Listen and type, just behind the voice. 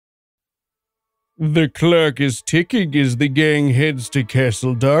The clock is ticking as the gang heads to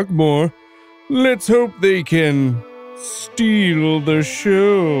Castle Darkmoor. Let's hope they can steal the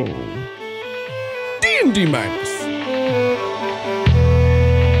show. D&D Minus.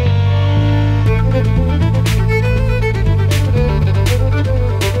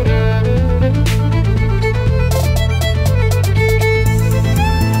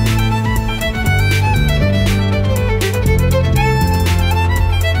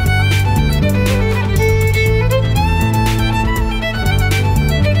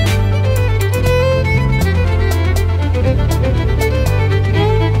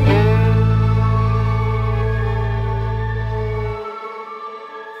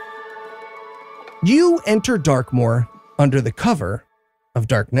 You enter Darkmoor under the cover of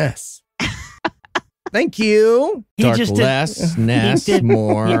darkness. Thank you. Dark less, ness,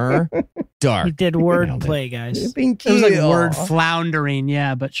 more, dark. He did wordplay, guys. Thank It you. was like word floundering,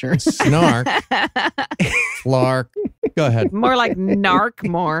 yeah, but sure. Snark. Flark. Go ahead. More like narc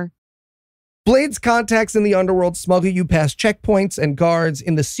more. Blade's contacts in the underworld smuggle you past checkpoints and guards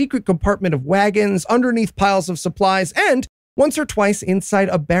in the secret compartment of wagons, underneath piles of supplies, and once or twice inside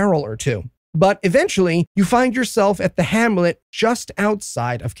a barrel or two. But eventually, you find yourself at the hamlet just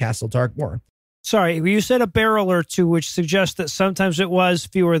outside of Castle Darkmoor. Sorry, you said a barrel or two, which suggests that sometimes it was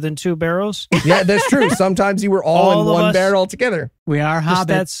fewer than 2 barrels. Yeah, that's true. Sometimes you were all in of one us. barrel together. We are hobbits.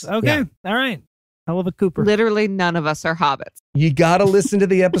 That's okay. All right. Hell of a Cooper. Literally none of us are hobbits. You got to listen to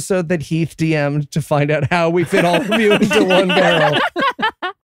the episode that Heath DM'd to find out how we fit all of you into one barrel.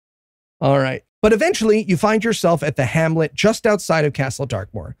 All right. But eventually, you find yourself at the hamlet just outside of Castle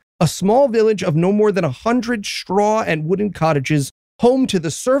Darkmoor, a small village of no more than 100 straw and wooden cottages, home to the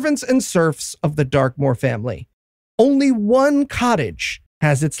servants and serfs of the Darkmoor family. Only one cottage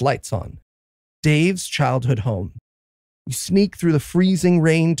has its lights on, Dave's childhood home. You sneak through the freezing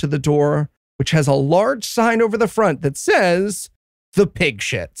rain to the door, which has a large sign over the front that says, The Pig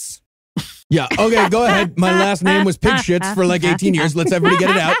Shits. Yeah, okay, go ahead. My last name was Pig Shits for like 18 years. Let's everybody get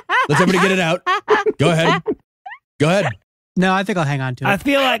it out. Let's everybody get it out. Go ahead. Go ahead. No, I think I'll hang on to it. I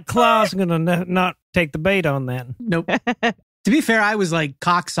feel like Claw's going to not take the bait on that. Nope. To be fair, I was like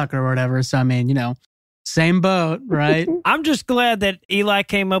cocksucker or whatever. So, I mean, you know, same boat, right? I'm just glad that Eli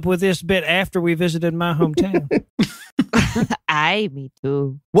came up with this bit after we visited my hometown. Me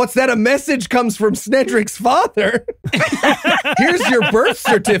too. What's that? A message comes from Snedrick's father. Here's your birth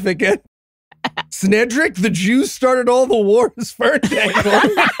certificate. Snedrick, the Jews started all the wars for Dangle.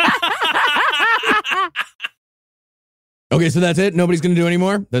 Okay, so that's it? Nobody's going to do any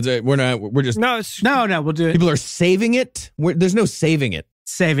more? That's it. We're just... No, it's No, we'll do it. People are saving it? There's no saving it.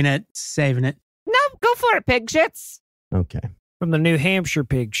 Saving it. No, go for it, pig shits. Okay. from the New Hampshire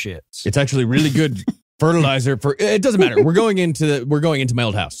pig shits. It's actually really good fertilizer for... It doesn't matter. We're going into my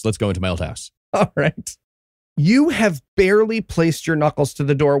old house. Let's go into my old house. All right. You have barely placed your knuckles to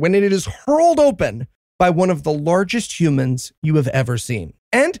the door when it is hurled open by one of the largest humans you have ever seen.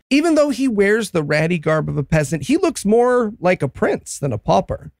 And even though he wears the ratty garb of a peasant, he looks more like a prince than a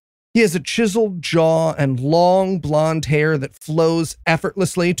pauper. He has a chiseled jaw and long blonde hair that flows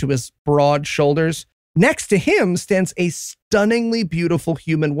effortlessly to his broad shoulders. Next to him stands a stunningly beautiful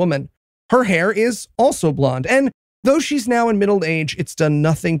human woman. Her hair is also blonde, and though she's now in middle age, it's done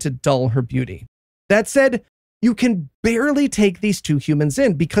nothing to dull her beauty. That said, you can barely take these two humans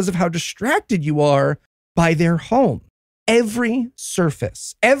in because of how distracted you are by their home. Every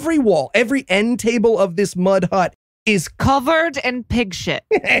surface, every wall, every end table of this mud hut is Covered in pig shit.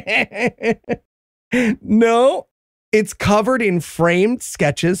 No, it's covered in framed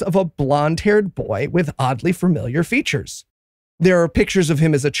sketches of a blonde-haired boy with oddly familiar features. There are pictures of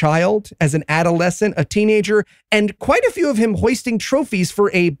him as a child, as an adolescent, a teenager, and quite a few of him hoisting trophies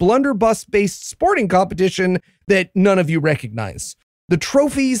for a blunderbuss-based sporting competition that none of you recognize. The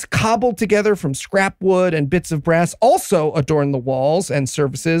trophies, cobbled together from scrap wood and bits of brass, also adorn the walls and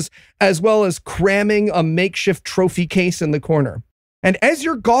surfaces, as well as cramming a makeshift trophy case in the corner. And as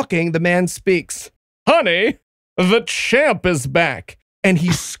you're gawking, the man speaks, "Honey, the champ is back." And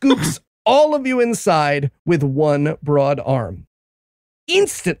he scoops all of you inside with one broad arm.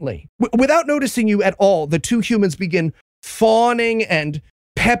 Instantly, without noticing you at all, the two humans begin fawning and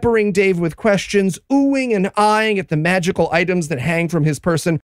peppering Dave with questions, oohing and eyeing at the magical items that hang from his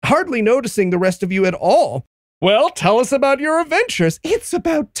person, hardly noticing the rest of you at all. "Well, tell us about your adventures. It's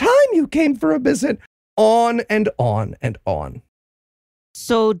about time you came for a visit." On and on and on.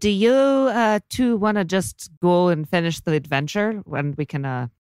 So do you two want to just go and finish the adventure and we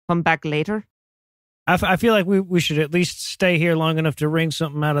can come back later? I feel like we should at least stay here long enough to wring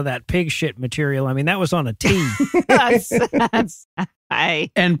something out of that pig shit material. I mean, that was on a team.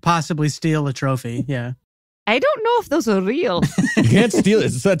 And possibly steal a trophy. Yeah. I don't know if those are real. You can't steal it.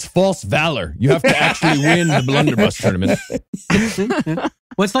 That's false valor. You have to actually win the blunderbuss tournament.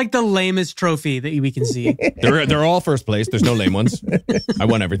 What's like the lamest trophy that we can see? They're all first place. There's no lame ones. I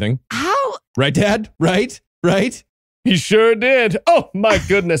won everything. How? Right, Dad? Right? He sure did. Oh, my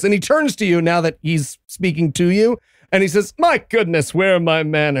goodness. And he turns to you now that he's speaking to you, and he says, my goodness, where are my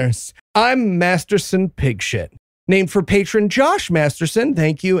manners? I'm Masterson Pigshit, named for patron Josh Masterson.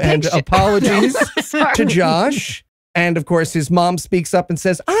 Thank you, and Pigshit. apologies to Josh. And, of course, his mom speaks up and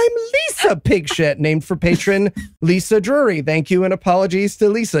says, I'm Lisa Pigshit, named for patron Lisa Drury. Thank you, and apologies to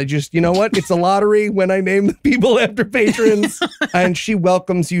Lisa. Just, you know what? It's a lottery when I name people after patrons. And she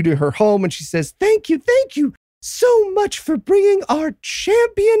welcomes you to her home, and she says, thank you so much for bringing our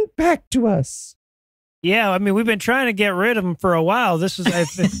champion back to us. Yeah, I mean, we've been trying to get rid of him for a while. This is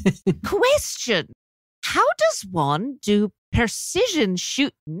Question. How does one do precision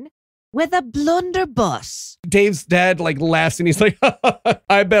shooting with a blunderbuss? Dave's dad laughs and he's like,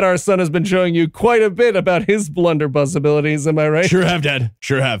 I bet our son has been showing you quite a bit about his blunderbuss abilities. Am I right? Sure have, Dad.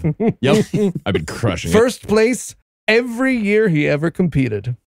 Sure have. Yep. I've been crushing it. First place every year he ever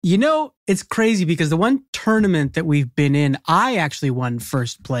competed. You know, it's crazy because the one tournament that we've been in, I actually won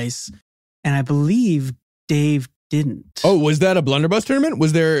first place. And I believe Dave didn't. Oh, was that a blunderbuss tournament?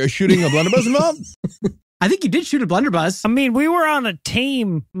 Was there shooting a blunderbuss involved? I think you did shoot a blunderbuss. I mean, we were on a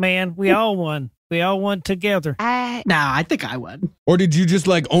team, man. We all won. We all won together. Nah, I think I won. Or did you just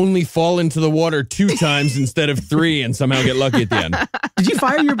only fall into the water 2 times instead of 3 and somehow get lucky at the end? Did you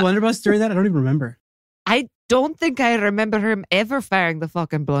fire your blunderbuss during that? I don't even remember. I don't think I remember him ever firing the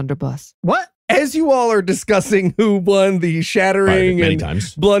fucking blunderbuss. What? As you all are discussing who won the shattering Many and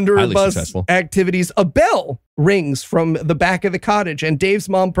times. blunderbuss activities, a bell rings from the back of the cottage, and Dave's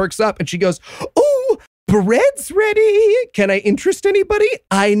mom perks up and she goes, oh, bread's ready. Can I interest anybody?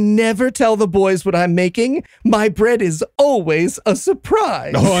 I never tell the boys what I'm making. My bread is always a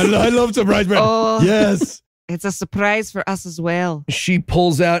surprise. Oh, I love surprise bread. Oh. Yes. It's a surprise for us as well. She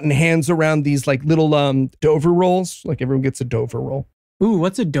pulls out and hands around these little Dover rolls. Everyone gets a Dover roll. Ooh,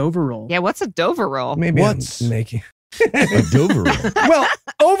 what's a Dover roll? Yeah, what's a Dover roll? Maybe What's I'm making. A Dover roll. Well,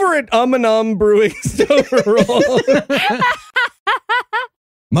 over at Brewing's Dover roll.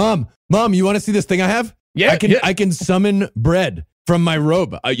 Mom, you want to see this thing I have? Yeah, I can summon bread from my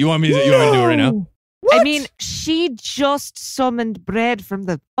robe. You want me to do it right now? What? I mean, she just summoned bread from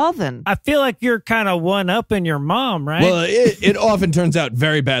the oven. I feel like you're kind of one-upping your mom, right? Well, it often turns out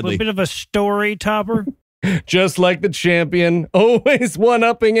very a badly. little bit of a story topper. Just like the champion, always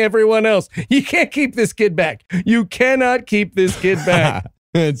one-upping everyone else. You can't keep this kid back. You cannot keep this kid back.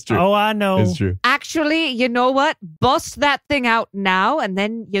 It's true. Oh, I know. It's true. Actually, you know what? Bust that thing out now, and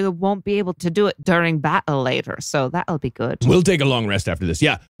then you won't be able to do it during battle later. So that'll be good. We'll take a long rest after this.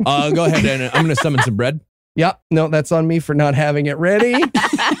 Yeah. Go ahead and I'm going to summon some bread. Yep. No, that's on me for not having it ready.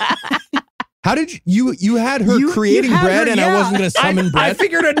 How did you had her creating had bread her, and I yeah. wasn't going to summon I bread?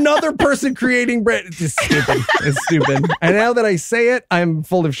 figured another person creating bread. It's just stupid. It's stupid. And now that I say it, I'm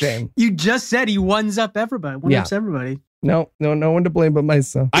full of shame. You just said he ones up everybody. One-ups everybody. No one to blame but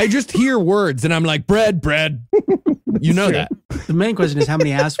myself. I just hear words and I'm like, bread. You know true. that. The main question is how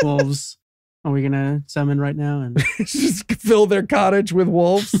many ass wolves are we going to summon right now? And Just fill their cottage with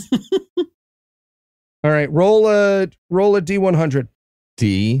wolves. All right, roll a D100.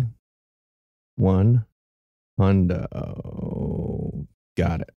 D1 hundo.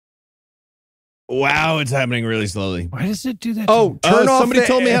 Got it. Wow, it's happening really slowly. Why does it do that? Oh, turn off. Somebody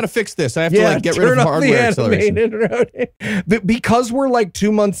told me how to fix this. I have to get rid of hardware acceleration. Because we're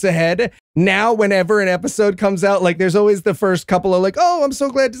 2 months ahead now. Whenever an episode comes out, there's always the first couple of oh, I'm so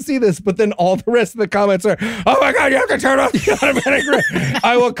glad to see this, but then all the rest of the comments are, oh my god, you have to turn off the automatic.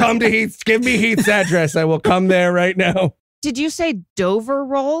 I will come to Heath's. Give me Heath's address. I will come there right now. Did you say Dover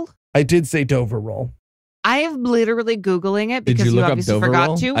roll? I did say Dover roll. I am literally Googling it because you you look up obviously Dover forgot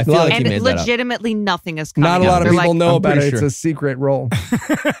roll? to. I feel like and you made that up. legitimately nothing is coming Not a up. lot of They're people know I'm about pretty it. It's sure. a secret roll,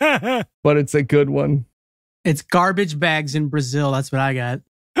 but it's a good one. it's garbage bags in Brazil. That's what I got.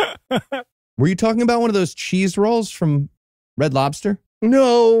 Were you talking about one of those cheese rolls from Red Lobster?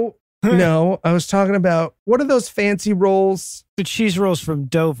 No, I was talking about what are those fancy rolls? The cheese rolls from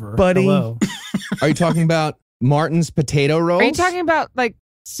Dover. Buddy. Hello. Are you talking about Martin's potato rolls? Are you talking about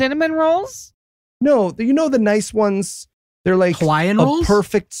cinnamon rolls? No, you know the nice ones. They're Hawaiian a rolls?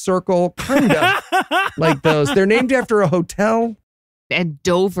 perfect circle, kind of like those. They're named after a hotel. And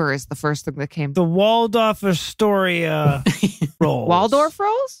Dover is the first thing that came. The Waldorf Astoria rolls. Waldorf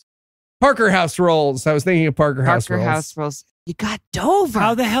rolls? Parker House rolls. I was thinking of Parker House Parker rolls. House rolls. You got Dover.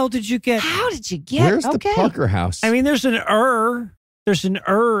 How the hell did you get? How did you get? Where's okay. the Parker House? I mean, there's an There's an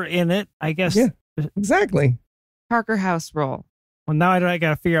in it, I guess. Yeah. Exactly. Parker House roll. Well, now I got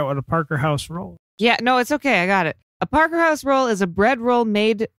to figure out what a Parker House roll. Yeah, no, it's okay. I got it. A Parker House roll is a bread roll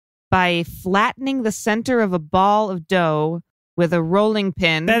made by flattening the center of a ball of dough with a rolling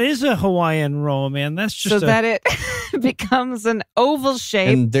pin. That is a Hawaiian roll, man. That's just so that it becomes an oval shape.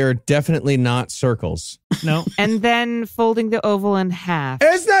 And they're definitely not circles. No. And then folding the oval in half.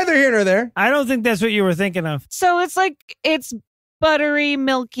 It's neither here nor there. I don't think that's what you were thinking of. So it's buttery,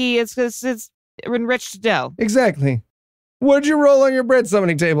 milky. It's enriched dough. Exactly. What'd you roll on your bread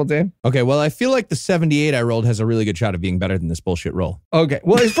summoning table, Dave? Okay, well, I feel like the 78 I rolled has a really good shot of being better than this bullshit roll. Okay.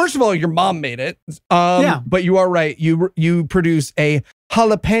 Well, first of all, your mom made it. Yeah. But you are right. You produce a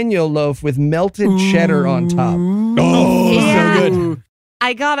jalapeno loaf with melted cheddar on top. Oh, Yeah. so good.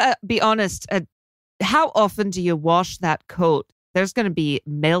 I gotta be honest. How often do you wash that coat? There's gonna be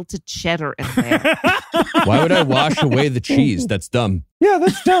melted cheddar in there. Why would I wash away the cheese? That's dumb. Yeah,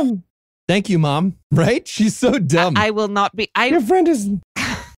 that's dumb. Thank you, Mom. Right? She's so dumb. I will not be. Your friend is...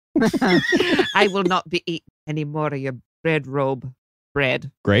 I will not be eating any more of your breadrobe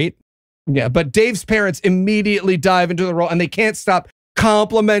bread. Great. Yeah, but Dave's parents immediately dive into the role and they can't stop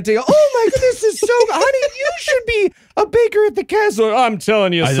complimenting. Oh my goodness, this is so honey, you should be a baker at the castle. I'm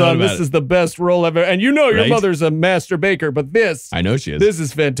telling you, I thought son, about this it. is the best role ever. And you know your Right? mother's a master baker, but this I know she is.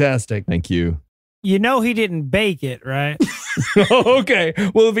 is fantastic. Thank you. You know he didn't bake it, right? Okay.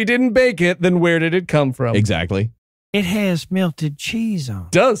 Well, if he didn't bake it, then where did it come from? Exactly. It has melted cheese on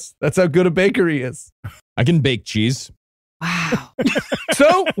it. Does. That's how good a baker he is. I can bake cheese. Wow.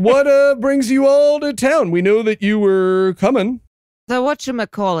 So, what brings you all to town? We know that you were coming. So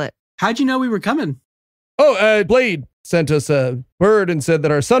whatchamacallit? How'd you know we were coming? Oh, Blade sent us a word and said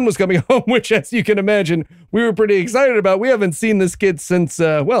that our son was coming home, which, as you can imagine, we were pretty excited about. We haven't seen this kid since, we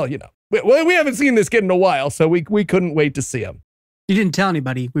haven't seen this kid in a while, so we couldn't wait to see him. You didn't tell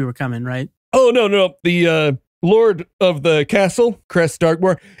anybody we were coming, right? Oh, no. The Lord of the Castle, Crest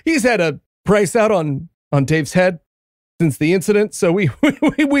Darkmoor, he's had a price out on Dave's head since the incident, so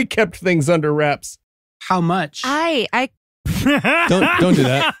we kept things under wraps. How much? I Don't do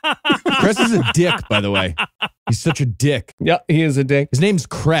that. Cress is a dick, by the way. He's such a dick. Yeah, he is a dick. His name's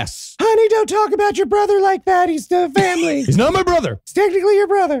Cress. Honey, don't talk about your brother like that. He's the family. He's not my brother. He's technically your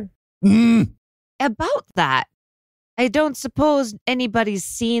brother. about that. I don't suppose anybody's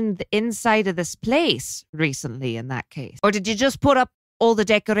seen the inside of this place recently in that case. Or did you just put up all the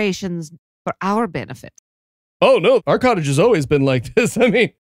decorations for our benefit? Oh, no. Our cottage has always been like this. I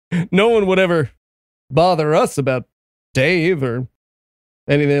mean, no one would ever bother us about Dave or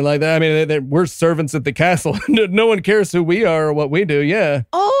anything like that. I mean, we're servants at the castle. No one cares who we are or what we do. Yeah.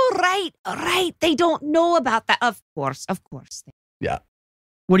 Oh, right. They don't know about that. Of course. Yeah.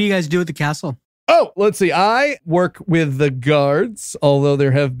 What do you guys do at the castle? Oh, let's see. I work with the guards, although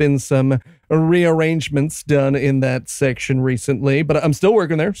there have been some rearrangements done in that section recently. But I'm still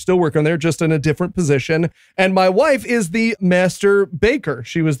working there, just in a different position. And my wife is the master baker.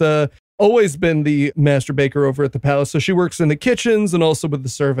 She was always been the master baker over at the palace. So she works in the kitchens and also with the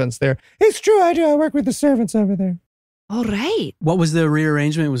servants there. It's true, I do. I work with the servants over there. All right. What was the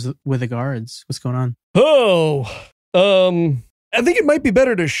rearrangement with the guards? What's going on? I think it might be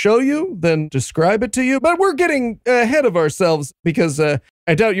better to show you than describe it to you, but we're getting ahead of ourselves because I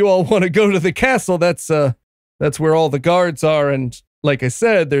doubt you all want to go to the castle. That's where all the guards are. And like I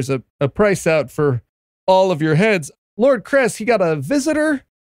said, there's a price out for all of your heads. Lord Cress, he got a visitor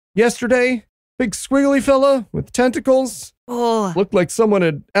yesterday. Big squiggly fella with tentacles. Oh, Looked like someone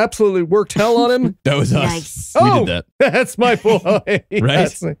had absolutely worked hell on him. That was us. nice. We Oh, did that. That's my boy.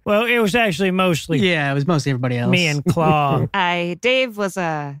 That's- Well, it was actually mostly Yeah, it was mostly everybody else. me and Claw. Dave was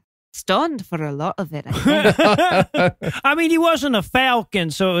stunned for a lot of it, I think. I mean, he wasn't a falcon,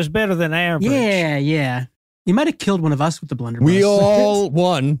 so it was better than average. Yeah. You might have killed one of us with the blunderbuss. We all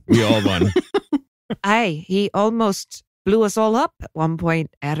won. He almost blew us all up at one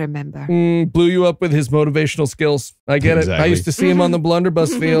point, I remember. blew you up with his motivational skills. I get it. I Exactly. used to see him on the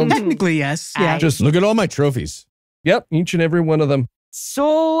blunderbuss field. Technically, yes. Yeah. Just Look at all my trophies. Yep, each and every one of them.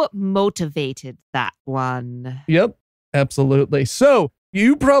 So motivated, that one. Yep, absolutely. So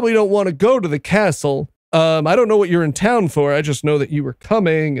you probably don't want to go to the castle. I don't know what you're in town for. I just know that you were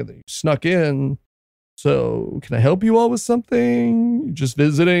coming and that you snuck in. So can I help you all with something? You're just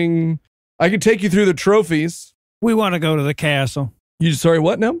visiting? I can take you through the trophies. We want to go to the castle. You sorry,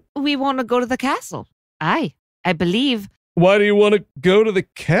 what now? We want to go to the castle. I believe. Why do you want to go to the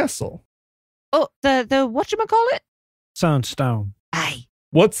castle? Oh, the whatchamacallit? Sunstone. Aye.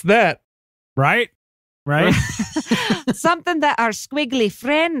 What's that? Right? Right? Something that our squiggly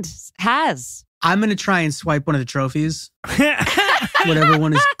friend has. I'm going to try and swipe one of the trophies. Whatever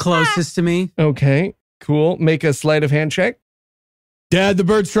one is closest to me. Okay, cool. Make a sleight of hand check. Dad, the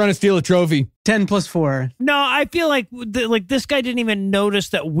bird's trying to steal a trophy. 10 plus 4. No, I feel like this guy didn't even notice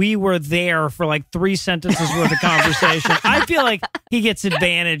that we were there for like 3 sentences worth of conversation. I feel like he gets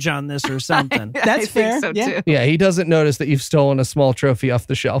advantage on this or something. That's fair. So Yeah. too. Yeah, he doesn't notice that you've stolen a small trophy off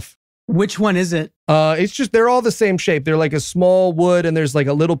the shelf. Which one is it? It's just, they're all the same shape. They're like a small wood and there's like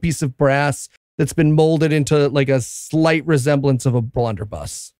a little piece of brass that's been molded into like a slight resemblance of a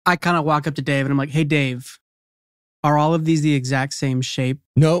blunderbuss. I kind of walk up to Dave and I'm like, hey, Dave, are all of these the exact same shape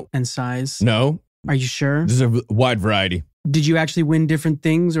No, and size? no. Are you sure? There's a wide variety. Did you actually win different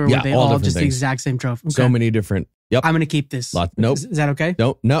things or Yeah, were they all all different just the things. exact same trophy? So many different. Yep. I'm going to keep this. Nope. Is that okay?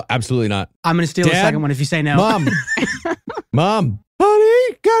 No, absolutely not. I'm going to steal Dad? the second one if you say no. Mom.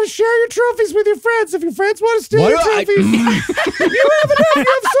 Honey, gotta share your trophies with your friends. If your friends want to steal your trophies, you have enough. You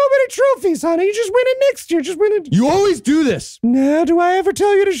have so many trophies, honey. You just win it next year. Just win it. You always do this. Now, do I ever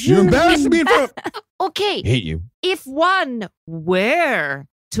tell you to share? You're embarrassing me in front of... Okay, I hate you. if one were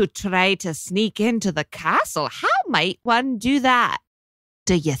to try to sneak into the castle, how might one do that,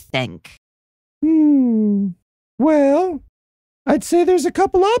 do you think? Well, I'd say there's a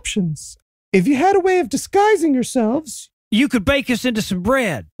couple options. If you had a way of disguising yourselves, You could bake us into some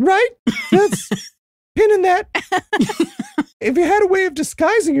bread. right? That's pinning that. If you had a way of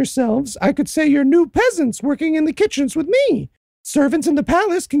disguising yourselves, I could say you're new peasants working in the kitchens with me. Servants in the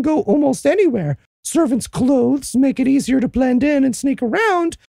palace can go almost anywhere. Servants' clothes make it easier to blend in and sneak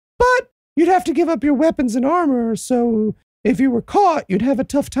around, but you'd have to give up your weapons and armor, so if you were caught, you'd have a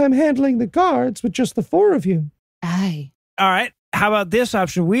tough time handling the guards with just the 4 of you. Aye. All right. How about this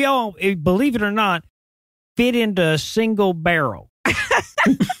option? We all, believe it or not, fit into a single barrel.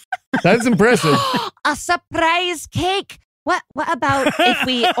 That's impressive. A surprise cake. What about if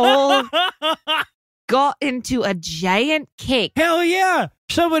we all got into a giant cake? Hell yeah.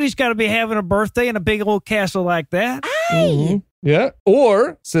 Somebody's got to be having a birthday in a big old castle like that. Aye. Yeah.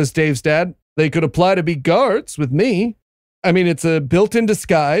 Or, says Dave's dad, they could apply to be guards with me. I mean, it's a built-in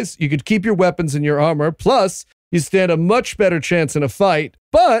disguise. You could keep your weapons and your armor. Plus, you stand a much better chance in a fight.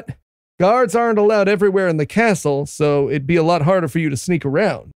 But guards aren't allowed everywhere in the castle, so it'd be a lot harder for you to sneak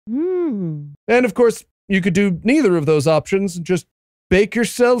around. And of course, you could do neither of those options and just bake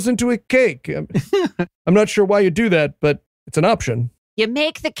yourselves into a cake. I'm not sure why you do that, but it's an option. You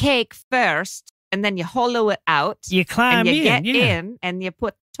make the cake first, and then you hollow it out. You climb and you in, get yeah. in, and you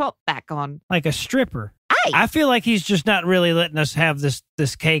put top back on. Like a stripper. Aye. I feel like he's just not really letting us have this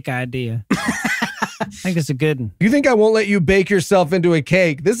cake idea. I think it's a good one. You think I won't let you bake yourself into a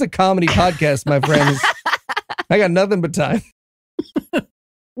cake? This is a comedy podcast, my friends. I got nothing but time.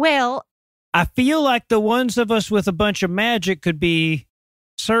 Well, I feel like the ones of us with a bunch of magic could be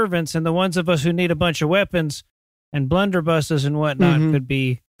servants, and the ones of us who need a bunch of weapons and blunderbusses and whatnot could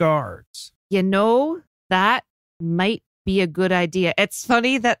be guards. you know, that might be a good idea. It's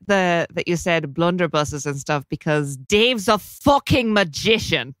funny that that you said blunderbusses and stuff because Dave's a fucking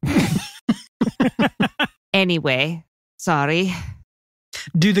magician. Anyway, sorry.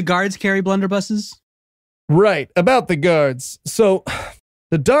 Do the guards carry blunderbusses? Right, about the guards. So,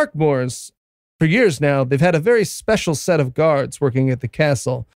 the Darkmoors, for years now, they've had a very special set of guards working at the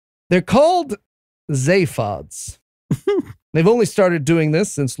castle. They're called Zaphods. They've only started doing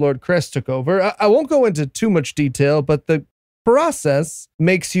this since Lord Crest took over. I won't go into too much detail, but the process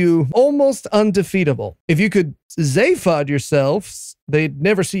makes you almost undefeatable. If you could Zaphod yourselves, they'd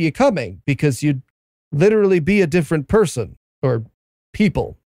never see you coming because you'd literally be a different person or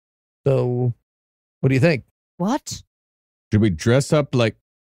people. So, what do you think? What? Should we dress up like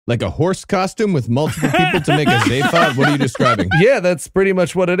a horse costume with multiple people to make a Zaphod? What are you describing? Yeah, that's pretty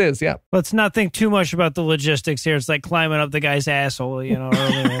much what it is. Yeah. Let's not think too much about the logistics here. It's like climbing up the guy's asshole, you know.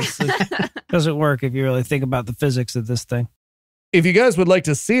 It doesn't work if you really think about the physics of this thing. If you guys would like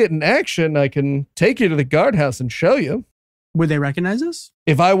to see it in action, I can take you to the guardhouse and show you. Would they recognize us?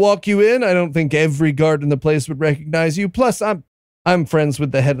 If I walk you in, I don't think every guard in the place would recognize you. Plus, I'm friends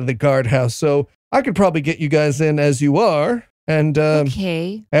with the head of the guardhouse, so I could probably get you guys in as you are. And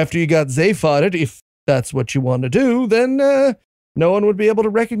Okay. after you got Zaphotted, if that's what you want to do, then no one would be able to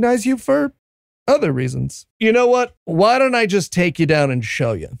recognize you for other reasons. You know what? Why don't I just take you down and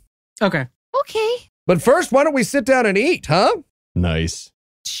show you? Okay. Okay. But first, why don't we sit down and eat, huh? Nice.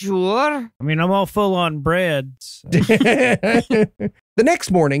 Sure. I mean, I'm all full on bread. So. The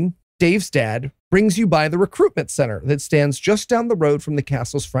next morning, Dave's dad brings you by the recruitment center that stands just down the road from the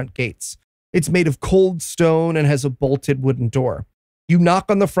castle's front gates. It's made of cold stone and has a bolted wooden door. You knock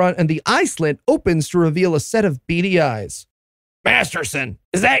on the front and the eye slit opens to reveal a set of beady eyes. Masterson,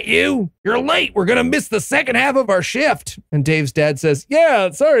 is that you? You're late. We're going to miss the second half of our shift. And Dave's dad says,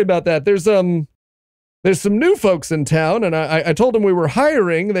 yeah, sorry about that. There's some new folks in town, and I told them we were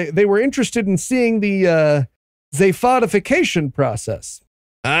hiring. They were interested in seeing the Zephodification process.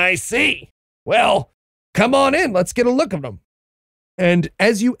 I see. Well, come on in. Let's get a look at them. And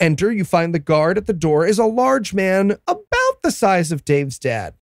as you enter, you find the guard at the door is a large man about the size of Dave's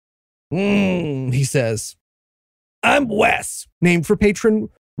dad. He says, I'm Wes, named for patron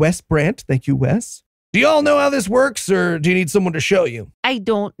Wes Brandt. Thank you, Wes. Do you all know how this works, or do you need someone to show you? I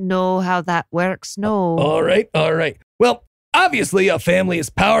don't know how that works, no. All right. Well, obviously, a family as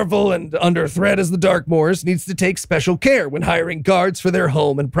powerful and under threat as the Darkmoors needs to take special care when hiring guards for their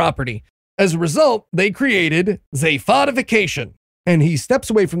home and property. As a result, they created Zephodification. And he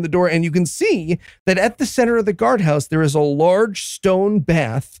steps away from the door, and you can see that at the center of the guardhouse, there is a large stone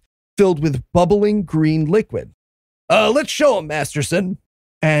bath filled with bubbling green liquid. Let's show him, Masterson.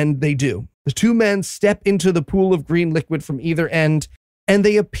 And they do. The two men step into the pool of green liquid from either end, and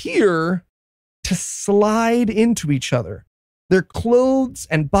they appear to slide into each other. Their clothes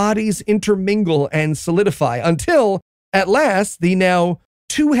and bodies intermingle and solidify until, at last, the now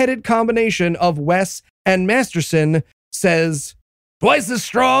two-headed combination of Wes and Masterson says, twice as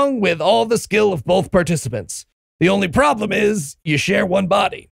strong with all the skill of both participants. The only problem is you share one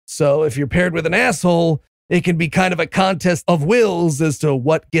body. So if you're paired with an asshole, it can be kind of a contest of wills as to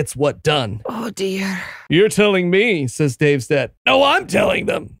what gets what done. Oh, dear. You're telling me, says Dave's dad. No, I'm telling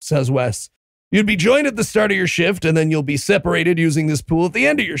them, says Wes. You'd be joined at the start of your shift, and then you'll be separated using this pool at the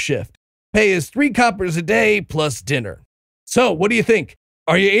end of your shift. Pay is 3 coppers a day plus dinner. So, what do you think?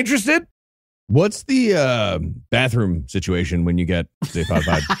 Are you interested? What's the bathroom situation when you get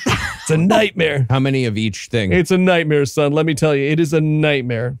Zephodified? It's a nightmare. How many of each thing? It's a nightmare, son. Let me tell you, it is a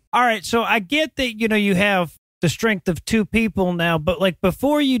nightmare. All right, so I get that, you have the strength of 2 people now, but like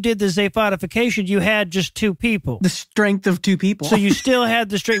before you did the Zephodification, you had just 2 people. The strength of 2 people. So you still had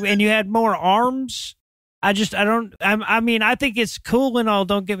the strength, and you had more arms. I think it's cool and all,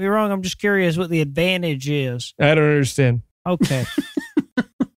 don't get me wrong. I'm just curious what the advantage is. I don't understand. Okay.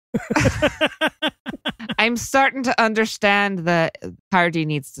 I'm starting to understand the party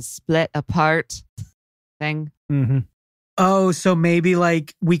needs to split apart thing. Mm-hmm. Oh, so maybe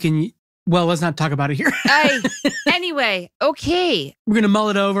like we can... Well, let's not talk about it here. Anyway, okay. We're going to mull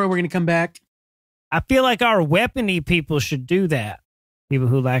it over. We're going to come back. I feel like our weapony people should do that. People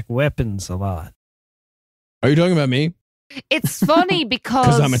who like weapons a lot. Are you talking about me? It's funny because...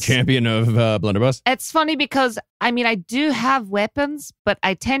 Because I'm a champion of Blunderbuss? It's funny because, I do have weapons, but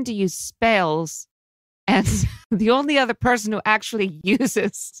I tend to use spells. And the only other person who actually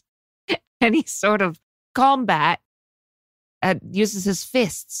uses any sort of combat uses his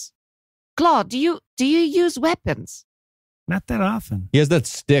fists. Claude, do you use weapons? Not that often. He has that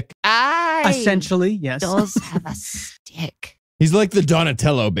stick. Essentially, yes. Does have a stick. He's like the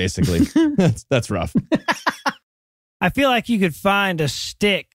Donatello, basically. That's rough. I feel like you could find a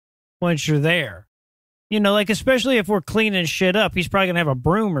stick once you're there. Especially if we're cleaning shit up, he's probably going to have a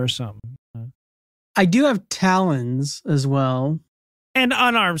broom or something. I do have talons as well. And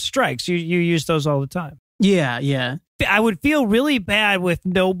unarmed strikes. You use those all the time. Yeah. I would feel really bad with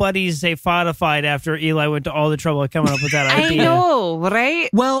nobody's Zephodified after Eli went to all the trouble of coming up with that idea. I know, right?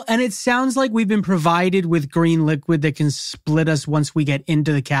 Well, and it sounds like we've been provided with green liquid that can split us once we get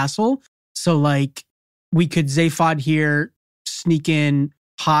into the castle. So, like, we could Zephod here, sneak in,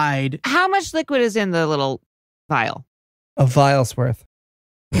 hide. How much liquid is in the little vial? A vial's worth.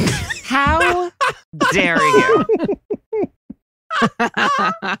 How dare you?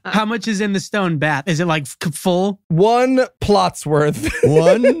 How much is in the stone bath? Is it like full? 1 plot's worth.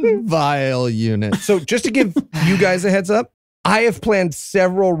 1 vial unit. So just to give you guys a heads up, I have planned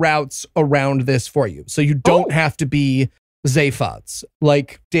several routes around this for you. So you don't have to be Zephods.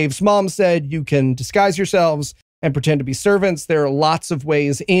 Like Dave's mom said, you can disguise yourselves and pretend to be servants. There are lots of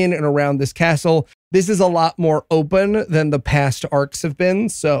ways in and around this castle. This is a lot more open than the past arcs have been.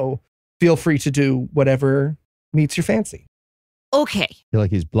 So feel free to do whatever meets your fancy. Okay. I feel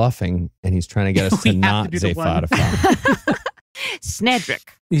like he's bluffing and he's trying to get us to not Zephodify. Snedrick.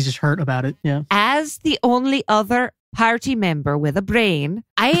 He's just hurt about it. Yeah. As the only other party member with a brain,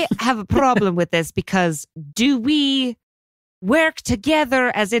 I have a problem with this because do we work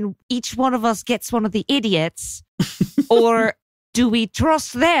together as in each one of us gets one of the idiots or do we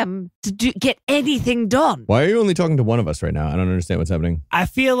trust them to get anything done? Why are you only talking to one of us right now? I don't understand what's happening. I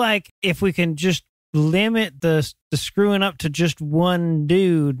feel like if we can just limit the screwing up to just one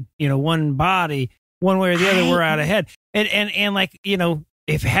dude, one body, one way or the other, we're out ahead. And like,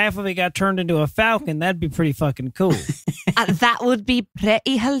 if half of it got turned into a falcon, that'd be pretty fucking cool. That would be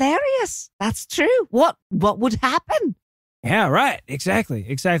pretty hilarious. That's true. What would happen? Yeah, right.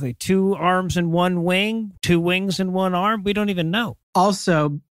 Exactly. 2 arms and 1 wing, 2 wings and 1 arm. We don't even know.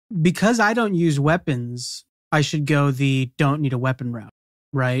 Also, because I don't use weapons, I should go the don't need a weapon route,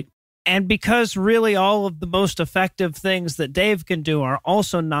 right? And because really all of the most effective things that Dave can do are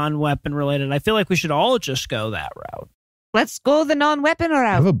also non-weapon related, I feel like we should all just go that route. Let's go the non-weapon I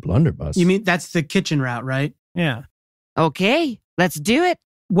have route. a blunderbuss. You mean that's the kitchen route, right? Yeah. Okay, let's do it.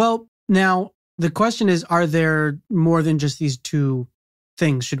 Well, now the question is, are there more than just these 2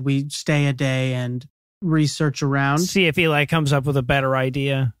 things? Should we stay a day and research around? See if Eli comes up with a better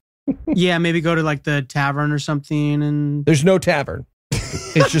idea. Yeah, maybe go to like the tavern or something. And There's no tavern.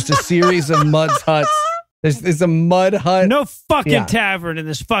 It's just a series of mud huts. There's a mud hut. No fucking Yeah. tavern in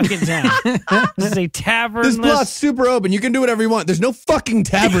this fucking town. This is a tavernless. This plot's super open. You can do whatever you want. There's no fucking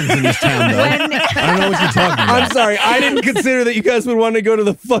taverns in this town, though. I don't know what you're talking about. I'm sorry. I didn't consider that you guys would want to go to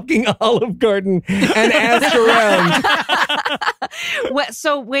the fucking Olive Garden and ask around.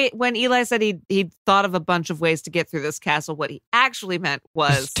 So wait, when Eli said he thought of a bunch of ways to get through this castle, what he actually meant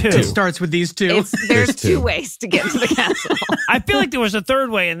was Two. it starts with these 2. there's There's 2 2. ways to get to the castle. I feel like there was a third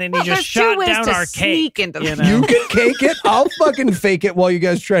way, and then he Well, just there's 2 shot ways down to our sneak cake. into the You can cake it. I'll fucking fake it while you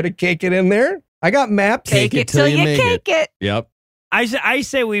guys try to cake it in there. I got maps. Take it till you make cake it. Yep. I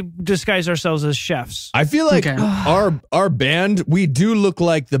say we disguise ourselves as chefs. I feel like Okay. our band, we do look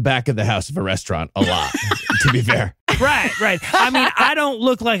like the back of the house of a restaurant a lot, to be fair. Right. I mean, I don't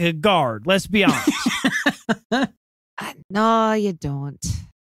look like a guard. Let's be honest. No, you don't.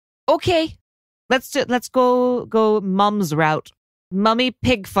 Okay, let's go Mum's route. Mummy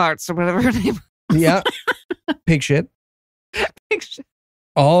Pig Farts or whatever her name. Yeah. Pig shit. is.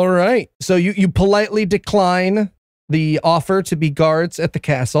 All right. So you politely decline the offer to be guards at the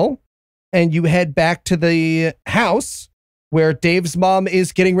castle, and you head back to the house where Dave's mom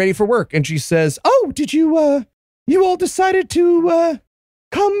is getting ready for work. And she says, "Oh, did you all decided to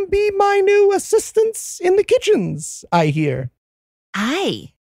come be my new assistants in the kitchens, I hear."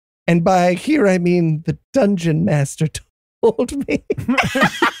 Aye. And by here, I mean the dungeon master told me.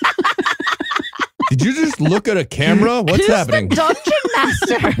 Did you just look at a camera? What's Who's happening? the dungeon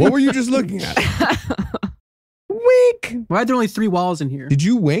master? What were you just looking at? Wink. Why are there only 3 walls in here? Did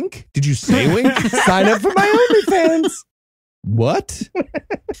you wink? Did you say wink? Sign up for my OnlyFans. What?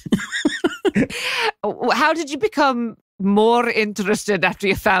 How did you become more interested after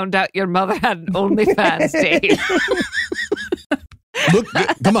you found out your mother had an OnlyFans, Dave? Look,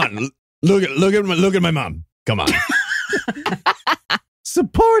 come on. Look at my mom. Come on.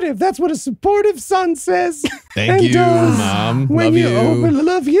 Supportive. That's what a supportive son says. Thank And you, does Mom. when Love you you.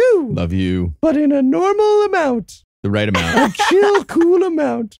 love you, Love you. but in a normal amount, The right amount. a chill, cool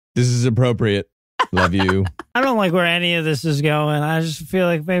amount. This is appropriate. Love you. I don't like where any of this is going. I just feel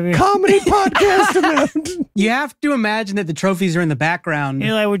like maybe. Comedy podcast amount. You have to imagine that the trophies are in the background.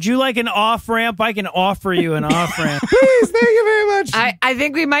 Eli, would you like an off ramp? I can offer you an off ramp. Please, thank you very much. I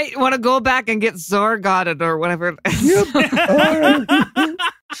think we might want to go back and get Zorgodded or whatever. Yep. All right.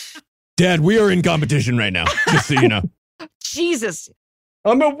 Dad, we are in competition right now, just so you know. Jesus.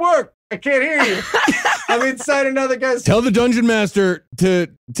 I'm at work. I can't hear you. I'm inside another guy's. Tell the dungeon master to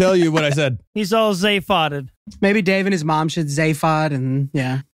tell you what I said. He's all Zaphotted. Maybe Dave and his mom should Zaphod and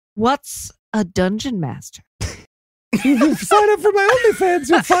yeah. What's a dungeon master? Sign up for my OnlyFans.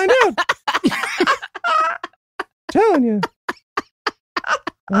 You'll find out. Telling you.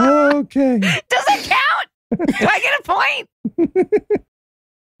 Okay. Does it count? Do I get a point?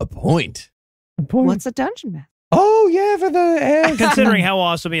 A point. The point. What's a dungeon master? Oh, yeah, for the Considering how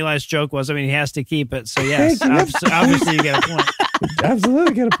awesome Eli's joke was, I mean, he has to keep it. So, yes, Thank you. obviously you get a point.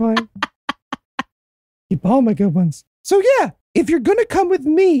 Absolutely get a point. Keep all my good ones. So yeah, if you're going to come with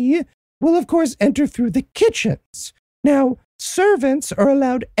me, we'll of course enter through the kitchens. Now, servants are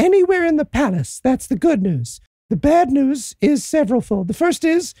allowed anywhere in the palace. That's the good news. The bad news is severalfold. The first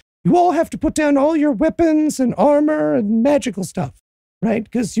is you all have to put down all your weapons and armor and magical stuff, right?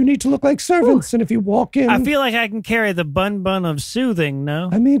 Because you need to look like servants. And if you walk in, I feel like I can carry the bun of soothing, no?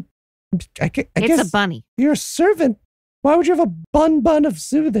 I mean, I It's guess a bunny. you're a servant. Why would you have a bun of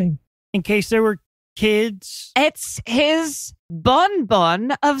soothing? In case there were kids. It's his bun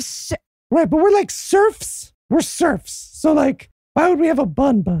of... Right, but we're like serfs. We're serfs. So like, why would we have a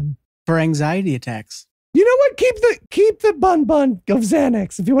bun? For anxiety attacks. You know what? Keep the bun of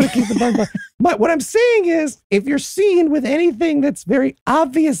Xanax if you want to keep the bun. What I'm saying is, if you're seen with anything that's very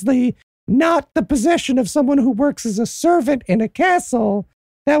obviously not the possession of someone who works as a servant in a castle,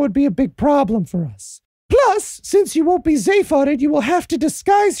 that would be a big problem for us. Plus, since you won't be Zaphotted, you will have to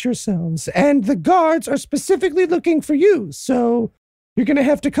disguise yourselves, and the guards are specifically looking for you, so you're going to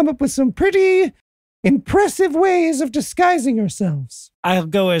have to come up with some pretty impressive ways of disguising yourselves. I'll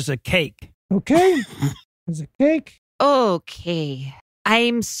go as a cake. Okay? As a cake? Okay.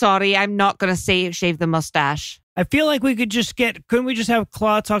 I'm sorry. I'm not going to shave the mustache. I feel like we could just couldn't we just have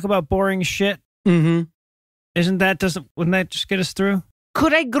Claw talk about boring shit? Mm-hmm. Wouldn't that just get us through?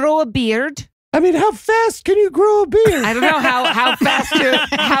 Could I grow a beard? I mean, how fast can you grow a beard? I don't know how fast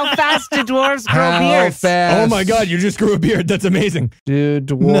do dwarves grow beards. Fast Oh my God, you just grew a beard. That's amazing. do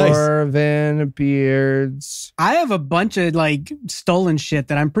dwarven beards? I have a bunch of like stolen shit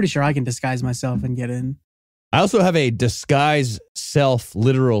that I'm pretty sure I can disguise myself and get in. I also have a disguise self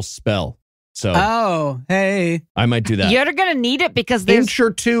literal spell. So Oh, hey. I might do that. You're going to need it because there's... Inch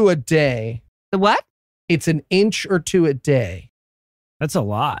or two a day. The what? It's an inch or two a day. That's a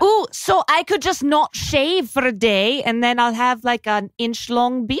lot. Oh, so I could just not shave for a day and then I'll have like an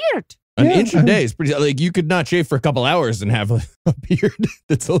inch-long beard. An Yeah. inch a day is pretty, like, you could not shave for a couple hours and have a beard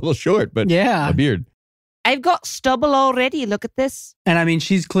that's a little short, but Yeah. a beard. I've got stubble already. Look at this. And I mean,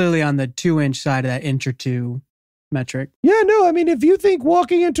 she's clearly on the 2-inch side of that inch or two metric. Yeah, no, I mean, if you think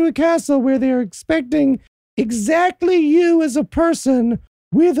walking into a castle where they're expecting exactly you as a person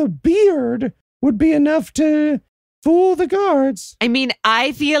with a beard would be enough to fool the guards. I mean,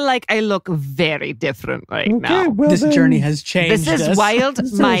 I feel like I look very different right now. Well, This then, journey has changed. This is us. wild.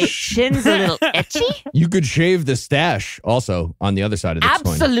 This is- My chin's a little itchy. You could shave the stash also on the other side of this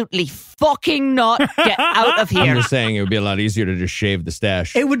coin. Absolutely fucking not. Get out of I'm here. just saying it would be a lot easier to just shave the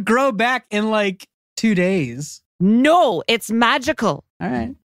stash. It would grow back in like 2 days. No, it's magical. All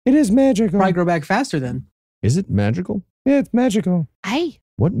right. It is magical. Probably grow back faster then. Is it magical? Yeah, it's magical.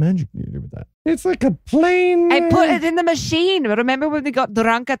 What magic do you do with that? It's like a plain... I put it in the machine. Remember when we got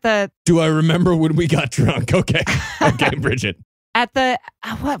drunk at the Do I remember when we got drunk? Okay. Okay, Bridget.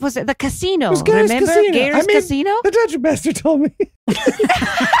 what was it? The casino. It was Gary's Remember Casino. Gary's I mean- Casino? The Dungeon Master told me.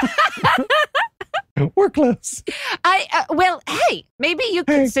 We're close. Well, hey, maybe you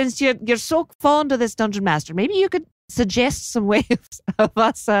could, Hey. since you're so fond of this Dungeon Master, maybe you could suggest some ways of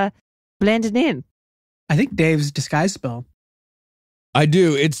us blending in. I think Dave's disguise spell. I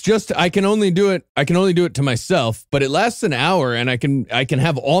do. It's just I can only do it to myself, but it lasts an hour and I can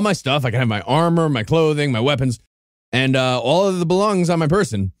have all my stuff. I can have my armor, my clothing, my weapons, and all of the belongings on my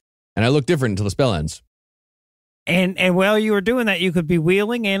person. And I look different until the spell ends. And while you were doing that, you could be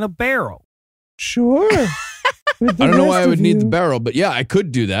wheeling in a barrel. Sure. I don't know why I would need the barrel, but yeah, I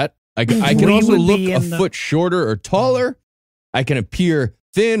could do that. I can We also would look be a in the- foot shorter or taller. I can appear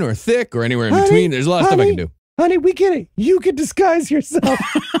thin or thick or anywhere in Honey, between. There's a lot of stuff I can do. Honey, we get it. You can disguise yourself.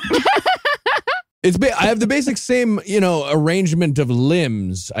 I have the basic same, arrangement of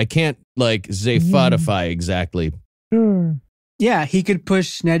limbs. I can't like Zaphotify exactly. Sure. Yeah, he could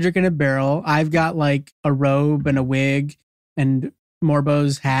push Snedrick in a barrel. I've got like a robe and a wig and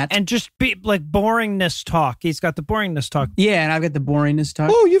Morbo's hat. And just be like boringness talk. He's got the boringness talk. Yeah, and I've got the boringness talk.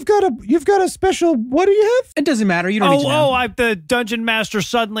 Oh, you've got a special. What do you have? It doesn't matter. You don't need to know. The dungeon master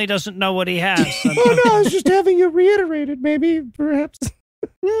suddenly doesn't know what he has. Oh no, I was just having you reiterate it. Maybe, perhaps.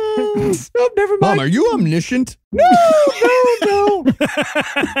 Oh, never mind. Mom, are you omniscient? No.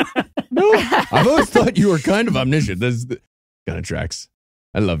 I've always thought you were kind of omniscient. This kind of tracks.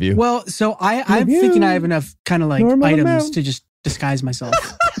 I love you. Well, so I'm you. thinking I have enough kind of like Normal items amount. to just disguise myself.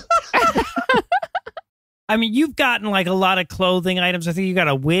 I mean, you've gotten like a lot of clothing items. I think you got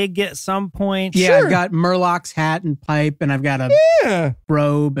a wig at some point. Yeah, Sure. I've got Mer-Lock's hat and pipe, and I've got a Yeah.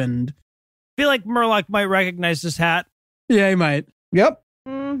 robe, and I feel like Mer-Lock might recognize this hat. yeah, he might. Yep.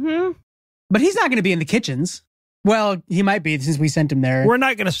 Mm-hmm. But he's not going to be in the kitchens. Well, he might be since we sent him there. We're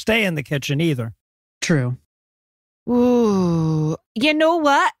not going to stay in the kitchen either. True. Ooh. You know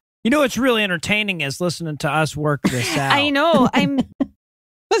what? You know what's really entertaining is listening to us work this out. I know.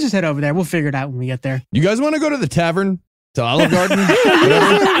 Let's just head over there. We'll figure it out when we get there. You guys want to go to the tavern? To Olive Garden?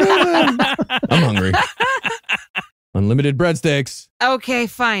 Whatever? I'm hungry. Unlimited breadsticks. Okay,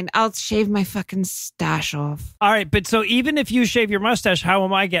 fine. I'll shave my fucking stash off. All right, but so even if you shave your mustache, how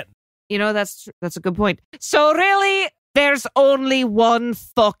am I getting? You know, that's a good point. So really, there's only one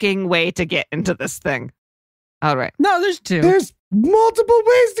fucking way to get into this thing. All right. No, there's two. There's multiple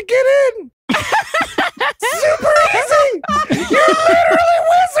ways to get in. Super easy. You're literally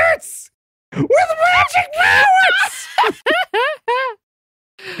wizards with magic powers.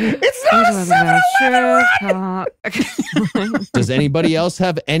 It's not a 7-Eleven. Does anybody else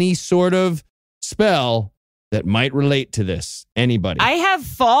have any sort of spell that might relate to this? Anybody? I have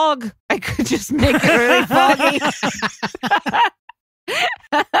fog. I could just make it really foggy.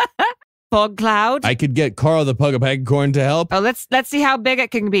 Fog cloud. I could get Carl the Pug-a-Pegacorn to help. Oh, let's see how big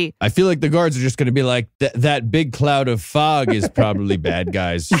it can be. I feel like the guards are just going to be like, that big cloud of fog is probably bad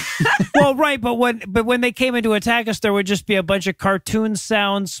guys. Well, right, but when they came in to attack us, there would just be a bunch of cartoon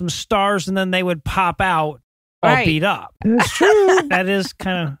sounds, some stars, and then they would pop out all Right. beat up. That's true. That is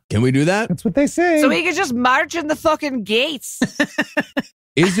kind of... Can we do that? That's what they say. So we could just march in the fucking gates.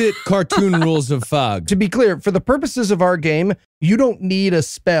 Is it cartoon rules of fog? To be clear, for the purposes of our game, you don't need a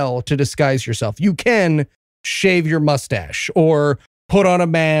spell to disguise yourself. You can shave your mustache or put on a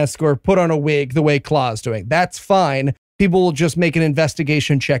mask or put on a wig the way Claw's doing. That's fine. People will just make an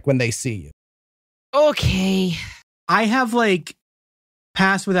investigation check when they see you. Okay. I have like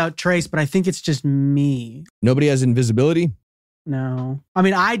pass without trace, but I think it's just me. Nobody has invisibility? No. I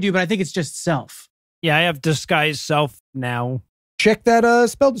mean, I do, but I think it's just self. Yeah, I have disguise self now Check that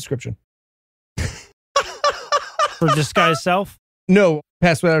spell description. for disguise self. No,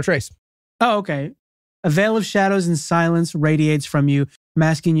 pass without a trace. Oh, okay. A veil of shadows and silence radiates from you,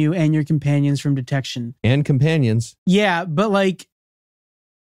 masking you and your companions from detection. And companions. Yeah, but like,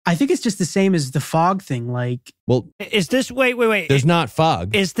 I think it's just the same as the fog thing. Like, Well, Is this... Wait. there's not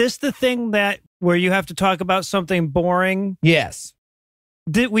fog. Is this the thing that where you have to talk about something boring? Yes.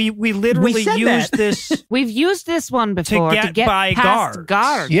 Did we literally said use that. this? We've used this one before to get by past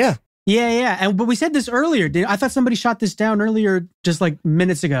guards. Yeah. yeah. But we said this earlier. I thought somebody shot this down earlier, just like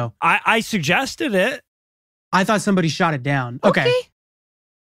minutes ago. I suggested it. I thought somebody shot it down. Okay.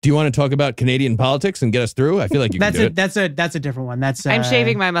 Do you want to talk about Canadian politics and get us through? I feel like you can do it. That's a different one. That's I'm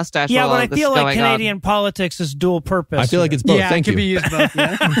shaving my mustache. Yeah, while but all I this feel is like going Canadian politics is dual purpose. I feel like it's both. yeah, Thank it could be you. used both.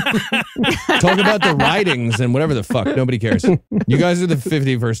 Yeah. Talk about the ridings and whatever the fuck. Nobody cares. You guys are the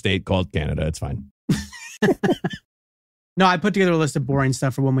 51st state called Canada. It's fine. No, I put together a list of boring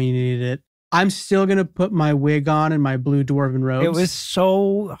stuff for when we needed it. I'm still gonna put my wig on and my blue dwarven robes. It was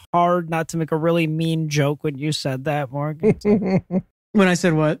so hard not to make a really mean joke when you said that, Morgan. when I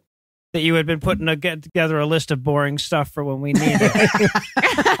said what? That you had been putting together a list of boring stuff for when we need it.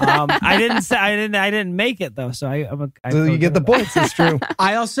 I didn't make it though, so So you get the points. It's true.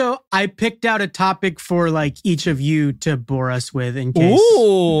 I picked out a topic for like each of you to bore us with in case.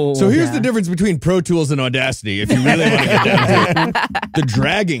 Ooh. So here's yeah. the difference between Pro Tools and Audacity. If you really want to get down to it, the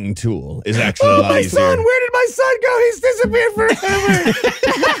dragging tool is actually a Oh, lot my easier. son! Where did my son go? He's disappeared forever.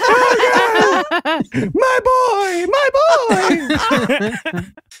 Oh, God. My boy!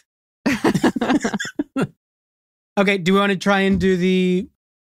 Okay, do we want to try and do the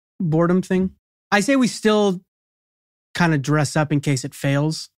boredom thing? I say we still kind of dress up in case it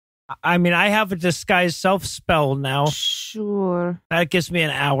fails. I mean, I have a disguise self spell now. Sure. That gives me an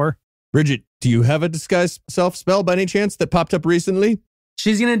hour. Bridget, do you have a disguise self spell by any chance that popped up recently?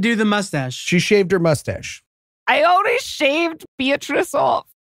 She's going to do the mustache. She shaved her mustache. I already shaved Beatrice off.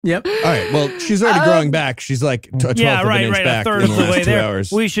 Yep. All right. Well, she's already growing back. She's like a 12th Yeah, of right, an inch right. A back third in of the the last way 2 there.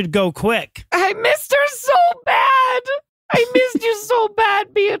 hours. We should go quick. I missed her so bad. I missed you so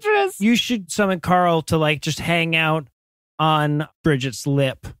bad, Beatrice. You should summon Carl to like just hang out on Bridget's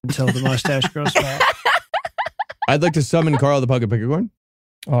lip until the mustache grows back. I'd like to summon Carl the Pug-a-Pegacorn.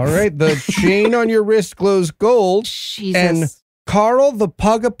 All right. The chain on your wrist glows gold, Jesus. and Carl the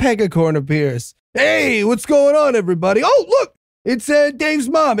Pug-a-Pegacorn appears. Hey, what's going on, everybody? Oh, look, it's Dave's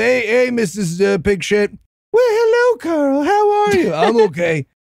mom. Hey, Mrs. Pig Shit. Well, hello, Carl. How are you? I'm okay.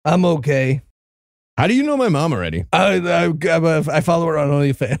 I'm okay. How do you know my mom already? I follow her on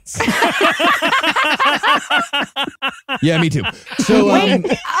OnlyFans. Yeah, me too. So, Wait.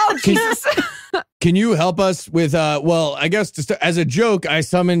 Oh, Jesus. can you help us with, well, I guess as a joke, I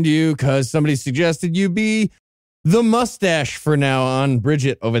summoned you because somebody suggested you be the mustache for now on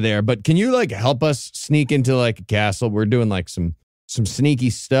Bridget over there. But can you like help us sneak into like a castle? We're doing like some sneaky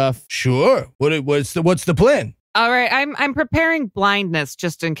stuff. Sure. What's the plan? All right. I'm preparing blindness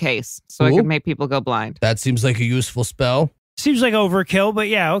just in case, so I Ooh. could make people go blind. That seems like a useful spell. Seems like overkill, but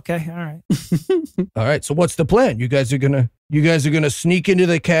yeah, okay, all right. All right. So what's the plan? You guys are gonna sneak into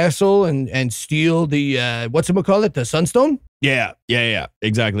the castle and steal the whatchamacallit, the Sunstone? Yeah,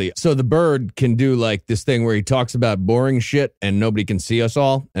 exactly. So the bird can do like this thing where he talks about boring shit and nobody can see us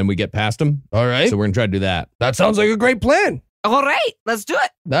all and we get past him. All right. So we're gonna try to do that. That sounds like a great plan. All right. Let's do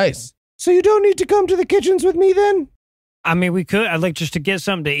it. Nice. So you don't need to come to the kitchens with me then? I mean, we could. I'd like just to get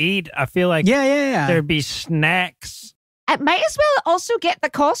something to eat. I feel like Yeah. there'd be snacks. I might as well also get the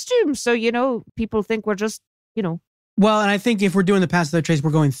costume so, people think we're just, Well, and I think if we're doing the pass without trace,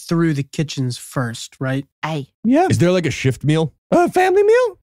 we're going through the kitchens first, right? Aye. Yeah. Is there like a shift meal? A family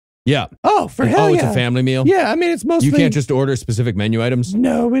meal? Yeah. Oh, for hell Oh, yeah. it's a family meal? Yeah, I mean, it's mostly... You can't just order specific menu items?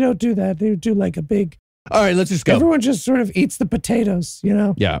 No, we don't do that. They do like a big All right, let's just go. Everyone just sort of eats the potatoes, you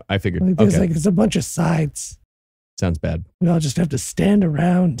know? Yeah, I figured. Like there's a bunch of sides. Sounds bad. We all just have to stand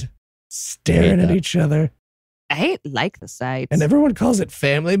around staring at each other. I like the sides. And everyone calls it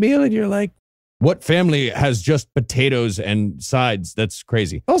family meal, and you're like, What family has just potatoes and sides? That's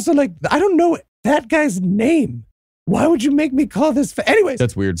crazy. also like, I don't know that guy's name. Why would you make me call this? Anyways,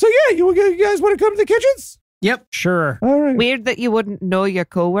 That's weird. so yeah, you guys want to come to the kitchens? Yep. Sure. All right. Weird that you wouldn't know your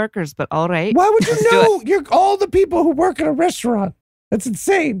coworkers, but all right. Why would you Let's do know you're all the people who work in a restaurant? That's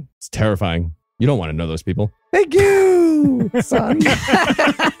insane. It's terrifying. You don't want to know those people. Thank you, son.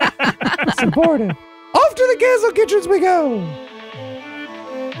 It's important. Off to the castle kitchens we go.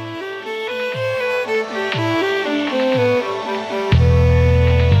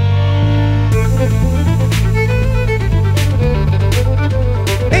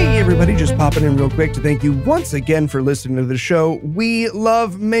 Hey, everybody, just popping in real quick to thank you once again for listening to the show. We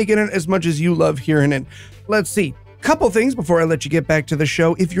love making it as much as you love hearing it. Let's see. Couple things before I let you get back to the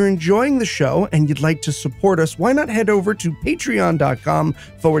show. If you're enjoying the show and you'd like to support us, why not head over to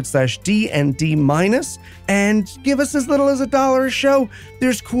patreon.com/DnD- and give us as little as $1 a show.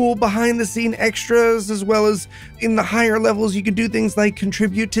 There's cool behind the scene extras, as well as in the higher levels, you can do things like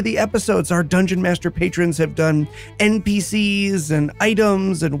contribute to the episodes. Our Dungeon Master patrons have done NPCs and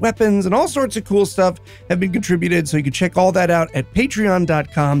items and weapons and all sorts of cool stuff have been contributed. So you can check all that out at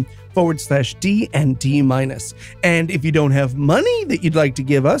patreon.com/DnD-. And if you don't have money that you'd like to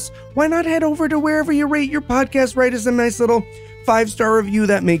give us, why not head over to wherever you rate your podcast, write us a nice little 5-star review.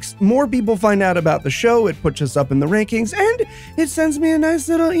 That makes more people find out about the show. It puts us up in the rankings, and it sends me a nice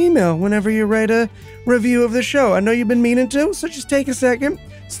little email whenever you write a review of the show. I know you've been meaning to, so just take a second.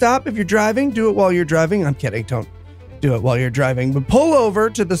 Stop if you're driving. Do it while you're driving. I'm kidding. Don't do it while you're driving. But pull over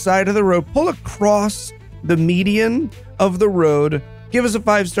to the side of the road. Pull across the median of the road. Give us a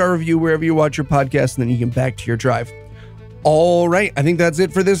 5-star review wherever you watch your podcast, and then you can back to your drive. All right, I think that's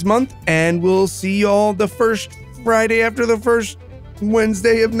it for this month, and we'll see you all the first Friday after the first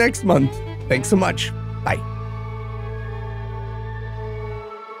Wednesday of next month. Thanks so much. Bye.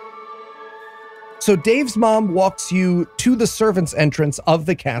 So Dave's mom walks you to the servants' entrance of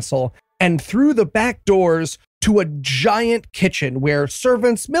the castle and through the back doors to a giant kitchen where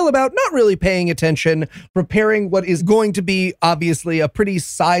servants mill about, not really paying attention, preparing what is going to be obviously a pretty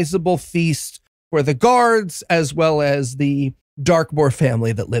sizable feast for the guards as well as the Darkmoor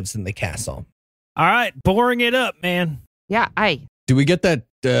family that lives in the castle. All right, boring it up, man. Yeah, Do we get that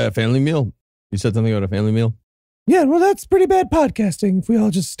family meal? You said something about a family meal? Yeah, well, that's pretty bad podcasting if we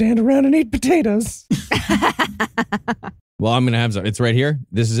all just stand around and eat potatoes. Well, I'm going to have some. It's right here.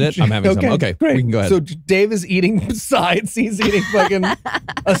 This is it. I'm having some. Okay, great. we can go ahead. So Dave is eating sides. He's eating fucking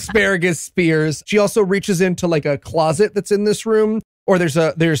asparagus spears. She also reaches into like a closet that's in this room, or there's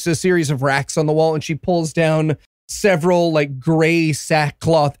a series of racks on the wall, and she pulls down several like gray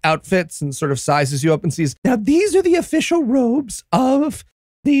sackcloth outfits and sort of sizes you up and sees, Now, these are the official robes of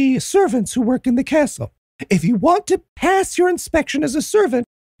the servants who work in the castle. If you want to pass your inspection as a servant,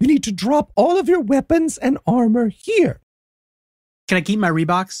 you need to drop all of your weapons and armor here. Can I keep my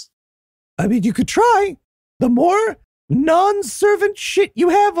Reeboks? I mean, you could try. The more non-servant shit you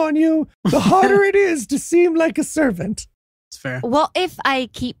have on you, the harder it is to seem like a servant. It's fair. Well, if I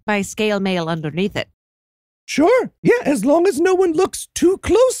keep my scale mail underneath it. Sure. Yeah, as long as no one looks too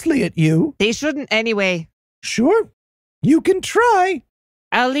closely at you. They shouldn't anyway. Sure. You can try.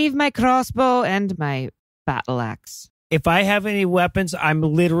 I'll leave my crossbow and my battle axe. If I have any weapons, I'm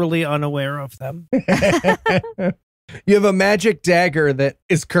literally unaware of them. you have a magic dagger that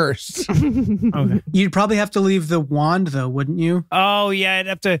is cursed. Okay. You'd probably have to leave the wand, though, wouldn't you? Oh, yeah, I'd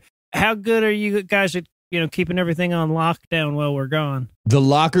have to. How good are you guys at, keeping everything on lockdown while we're gone? The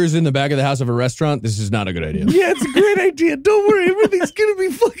lockers in the back of the house of a restaurant, this is not a good idea. Yeah, it's a great idea. Don't worry, everything's going to be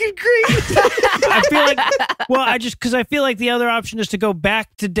fucking great. I feel like, because I feel like the other option is to go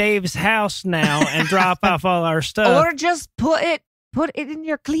back to Dave's house now and drop off all our stuff. Or just put it in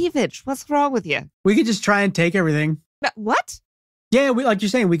your cleavage. What's wrong with you? We could just try and take everything. What? Yeah, like you're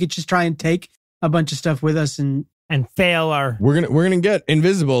saying, we could just try and take a bunch of stuff with us and fail our. We're gonna get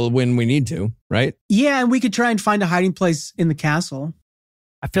invisible when we need to, right? Yeah, and we could try and find a hiding place in the castle.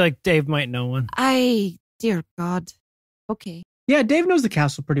 I feel like Dave might know one. Dear God. Okay. Yeah, Dave knows the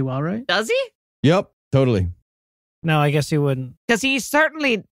castle pretty well, right? Does he? Yep, totally. No, I guess he wouldn't. Because he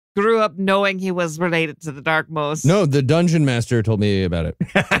certainly grew up knowing he was related to the Darkmoors. No, the dungeon master told me about it.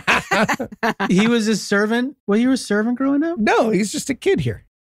 He was a servant. Were you a servant growing up? No, he's just a kid here.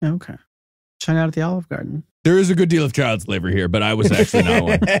 Okay. Hung out at the Olive Garden. There is a good deal of child slavery here, but I was actually not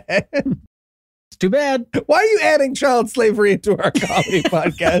one. Too bad. Why are you adding child slavery into our comedy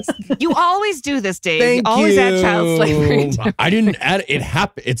podcast? You always do this, Dave. Thank you always add child slavery. into- I didn't add it. It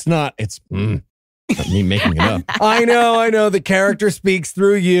happened. It's not me making it up. I know. The character speaks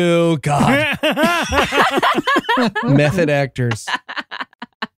through you. God. Method actors.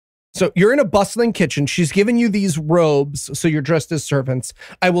 So you're in a bustling kitchen. She's given you these robes, so you're dressed as servants.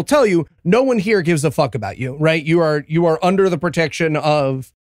 I will tell you, no one here gives a fuck about you, right? You are under the protection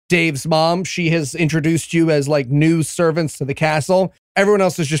of Dave's mom. She has introduced you as like new servants to the castle. Everyone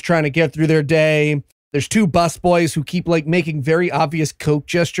else is just trying to get through their day. There's two busboys who keep like making very obvious Coke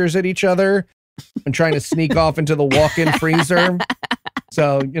gestures at each other and trying to sneak off into the walk-in freezer.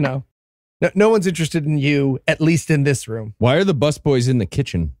 So, no one's interested in you, at least in this room. Why are the busboys in the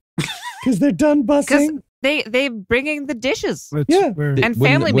kitchen? Because they're done bussing. They bringing the dishes. Yeah. And Wouldn't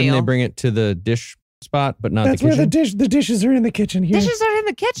family they meal. bring it to the dish spot, but not That's the where kitchen? the dishes are in the kitchen here. Dishes are in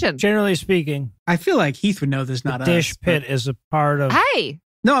the kitchen. Generally speaking, I feel like Heath would know this, not the us. dish but- pit is a part of. Hey,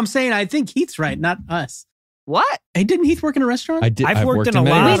 No, I'm saying I think Heath's right, not us. what? Hey, didn't Heath work in a restaurant? I've worked in a many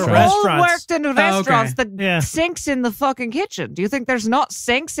lot We've of restaurants. all restaurants. worked in okay. restaurants. The Yeah. sinks in the fucking kitchen. Do you think there's not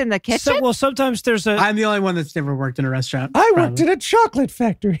sinks in the kitchen? Well, sometimes there's a. I'm the only one that's never worked in a restaurant. I worked probably. in a chocolate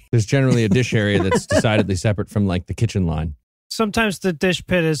factory. There's generally a dish area that's decidedly separate from like the kitchen line. Sometimes the dish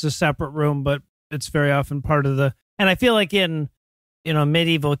pit is a separate room, but it's very often part of the. And I feel like in,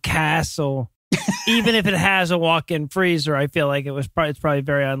 medieval castle, even if it has a walk-in freezer, I feel like it's probably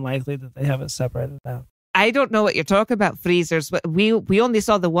very unlikely that they have it separated out. I don't know what you're talking about, freezers. But we only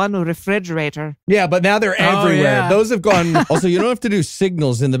saw the one refrigerator. Yeah, but now they're everywhere. yeah. Those have gone. Also, you don't have to do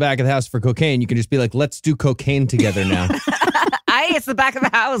signals in the back of the house for cocaine. You can just be like, let's do cocaine together now. Aye, it's the back of the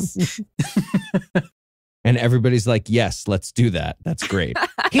house. And everybody's like, yes, let's do that. That's great.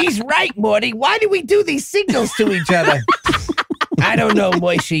 He's right, Morty. Why do we do these signals to each other? I don't know,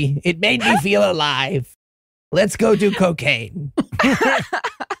 Moishi. It made me feel alive. Let's go do cocaine.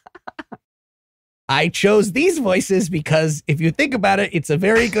 I chose these voices because if you think about it, it's a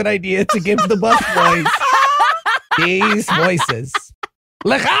very good idea to give the bus boys these voices.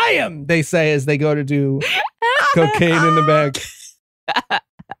 L'chaim, they say as they go to do cocaine in the back.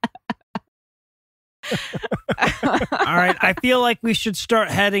 All right, I feel like we should start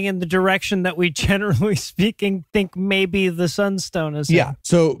heading in the direction that we, generally speaking, think maybe the Sunstone is. in. Yeah.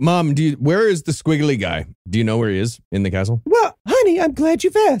 So, Mom, where is the squiggly guy? Do you know where he is in the castle? Well, honey, I'm glad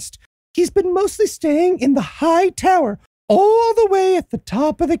you've asked. He's been mostly staying in the high tower, all the way at the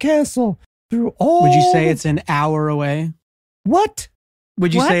top of the castle, through all. Would you say it's an hour away? What?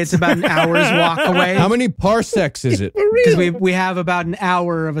 Would you What? say it's about an hour's walk away? How many parsecs is it? For Because real? we have about an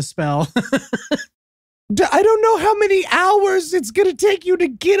hour of a spell. I don't know how many hours it's going to take you to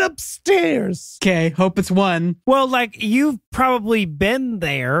get upstairs. Okay, hope it's one. Well, like you've probably been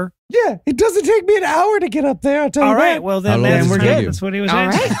there. Yeah, it doesn't take me an hour to get up there. I'll tell All you right. that. Well, How then long that's, does it good. take you? That's what he was All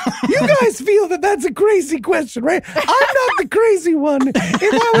answering. right. You guys feel that that's a crazy question, right? I'm not the crazy one. If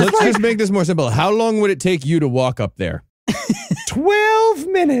I was Let's like just make this more simple. How long would it take you to walk up there? 12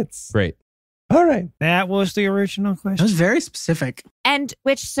 minutes. Great. All right. That was the original That question. was very specific. And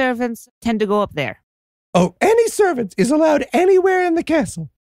which servants tend to go up there? Oh, any servant is allowed anywhere in the castle.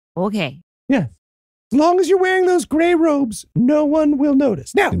 Okay. Yes. As long as you're wearing those gray robes, no one will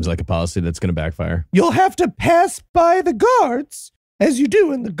notice. Now, Seems like a policy that's going to backfire. you'll have to pass by the guards as you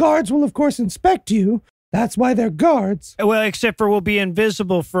do, and the guards will, of course, inspect you. That's why they're guards. Well, except for we'll be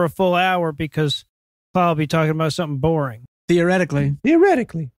invisible for a full hour because Paul will be talking about something boring. Theoretically,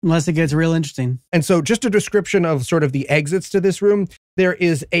 Theoretically. unless it gets real interesting. And so just a description of sort of the exits to this room. There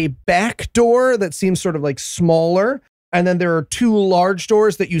is a back door that seems sort of like smaller. And then there are two large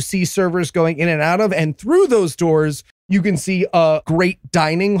doors that you see servers going in and out of. And through those doors, you can see a great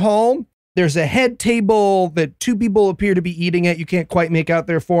dining hall. There's a head table that two people appear to be eating at. You can't quite make out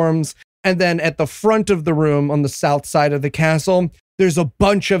their forms. And then at the front of the room on the south side of the castle, there's a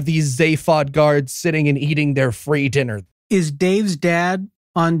bunch of these Zaphod guards sitting and eating their free dinner. Is Dave's dad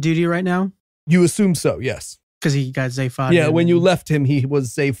on duty right now? You assume so, yes. Because he got Zaphod. Yeah, when you left him, he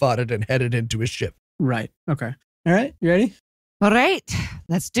was Zaphotted and headed into his ship. Right. Okay. All right. You ready? All right.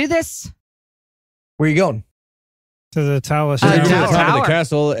 Let's do this. Where are you going? To the Talos So Uh, we go to the tower. top of the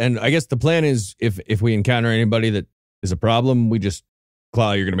castle, and I guess the plan is if we encounter anybody that is a problem, we just,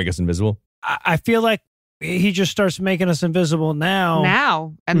 Claw, you're going to make us invisible? I feel like he just starts making us invisible now.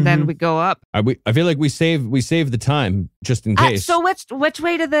 Now. And then Mhm. we go up. I feel like we save the time just in case. So which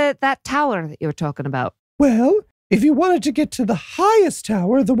way to that tower that you were talking about? Well, if you wanted to get to the highest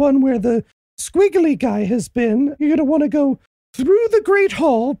tower, the one where the squiggly guy has been, you're going to want to go through the Great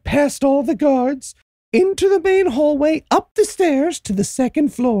Hall, past all the guards, into the main hallway, up the stairs to the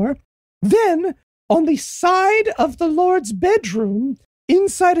second floor. Then on the side of the Lord's bedroom,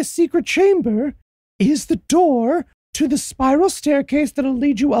 inside a secret chamber, is the door to the spiral staircase that'll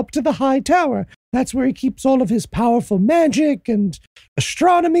lead you up to the high tower. That's where he keeps all of his powerful magic and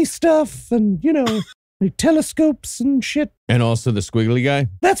astronomy stuff and, like telescopes and shit. And also the squiggly guy?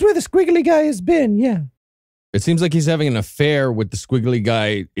 That's where the squiggly guy has been, yeah. It seems like he's having an affair with the squiggly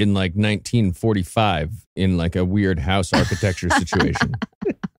guy in like 1945 in like a weird house architecture situation.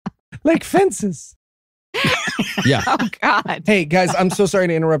 Like fences. Yeah. Oh, God. Hey, guys, I'm so sorry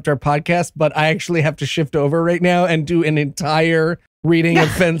to interrupt our podcast, but I actually have to shift over right now and do an entire reading of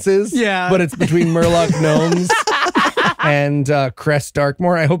Fences. Yeah. But it's between Mer-Lock Gnomes and Crest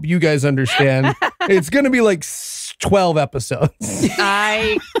Darkmoor. I hope you guys understand. It's going to be like 12 episodes.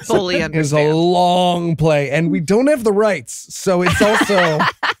 I fully It's understand. a long play, and we don't have the rights. So it's also,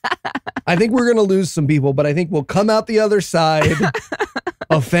 I think we're going to lose some people, but I think we'll come out the other side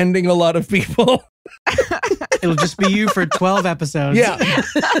offending a lot of people. It'll just be you for 12 episodes. Yeah.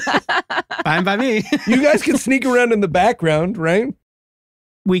 Fine by me. You guys can sneak around in the background, right?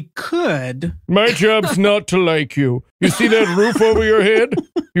 We could. My job's not to like you. You see that roof over your head?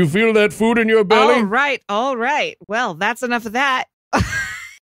 You feel that food in your belly? All right. Well, that's enough of that.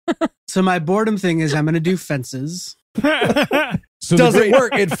 So my boredom thing is I'm going to do fences. So Doesn't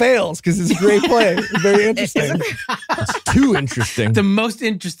work. It fails because it's a great play. It's very interesting. It's too interesting. The most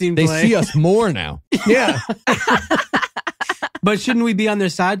interesting They play. see us more now. Yeah. But shouldn't we be on their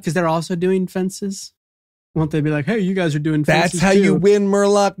side because they're also doing fences? Won't they be like, hey, you guys are doing fences That's how too? you win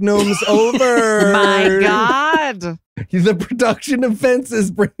Mer-Lock Gnomes over. My God. The production of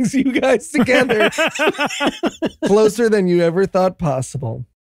Fences brings you guys together closer than you ever thought possible.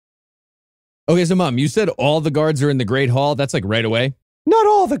 Okay, so Mom, you said all the guards are in the Great Hall. That's like right away? Not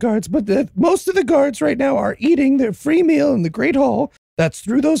all the guards, but most of the guards right now are eating their free meal in the Great Hall. That's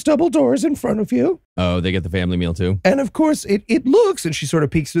through those double doors in front of you. Oh, they get the family meal too? And of course, it looks, and she sort of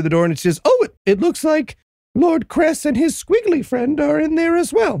peeks through the door and it says, it looks like Lord Cress and his squiggly friend are in there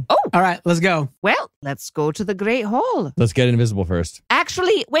as well. Oh, All right, let's go. well, let's go to the Great Hall. Let's get invisible first.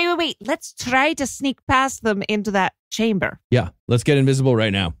 Actually, wait. Let's try to sneak past them into that chamber. Yeah, let's get invisible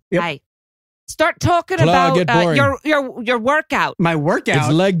right now. Yep. Aye. Start talking Cla, get about boring. your workout. My workout. It's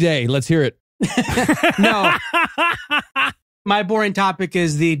leg day. Let's hear it. No. My boring topic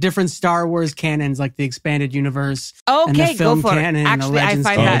is the different Star Wars canons, like the expanded universe. and Okay, the film go for canon it. and the Actually, I Legends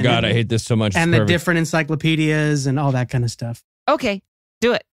find Oh, canon. that. God, I hate this so much. And It's the perfect. different encyclopedias and all that kind of stuff. Okay,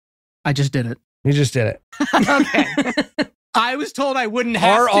 do it. I just did it. You just did it. Okay. I was told I wouldn't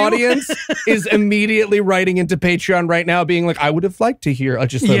have Our to. audience is immediately writing into Patreon right now being like, I would have liked to hear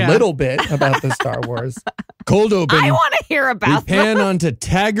just a Yeah. little bit about the Star Wars. Cold open. I want to hear We about pan them. onto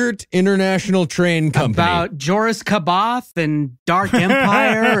Taggart International Train Company. About Joris Kabath and Dark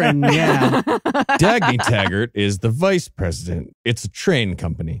Empire and yeah. Dagny Taggart is the vice president. It's a train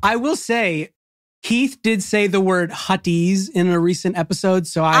company. I will say, Keith did say the word hutties in a recent episode,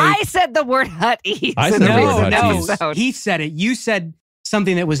 so I said the word hutties. I in said the the word recent hutties. episode. Heath said it. You said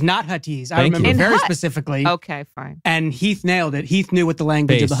something that was not hutties. I Thank remember you. In very hut. specifically. Okay, fine. And Heath nailed it. Heath knew what the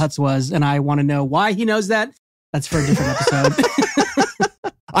language of the Base. huts was, and I want to know why he knows that. That's for a different episode.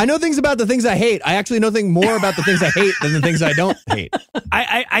 I know things about the things I hate. I actually know more about the things I hate than the things I don't hate.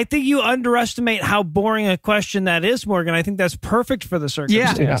 I think you underestimate how boring a question that is, Morgan. I think that's perfect for the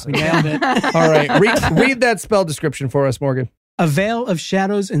Yeah, circumstance. we nailed it. All right. Read that spell description for us, Morgan. A veil of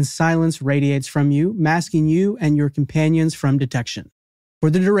shadows and silence radiates from you, masking you and your companions from detection. For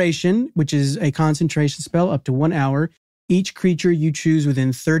the duration, which is a concentration spell up to 1 hour, each creature you choose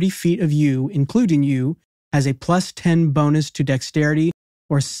within 30 feet of you, including you, has a plus 10 bonus to dexterity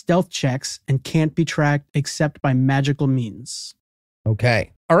or stealth checks and can't be tracked except by magical means.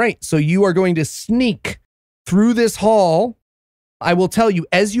 Okay. All right. So you are going to sneak through this hall. I will tell you,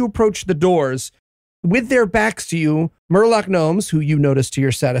 as you approach the doors, with their backs to you, Mer-Lock Gnomes, who you notice to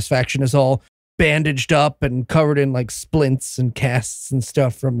your satisfaction is all bandaged up and covered in like splints and casts and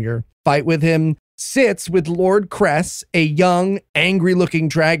stuff from your fight with him, sits with Lord Cress, a young, angry-looking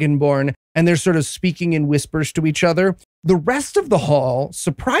dragonborn, and they're sort of speaking in whispers to each other. The rest of the hall,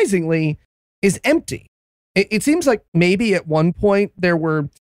 surprisingly, is empty. It seems like maybe at one point there were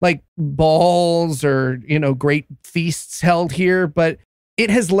like balls or, great feasts held here, but it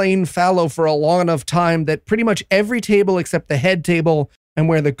has lain fallow for a long enough time that pretty much every table except the head table and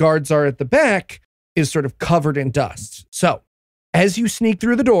where the guards are at the back is sort of covered in dust. So as you sneak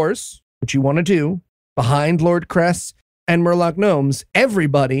through the doors, which you want to do, behind Lord Cress and Mer-Lock Gnomes,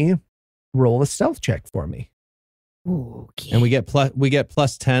 everybody roll a stealth check for me. Okay. And we get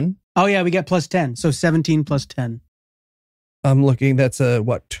plus 10. Oh, yeah, we get plus 10. So 17 plus 10. I'm looking. That's a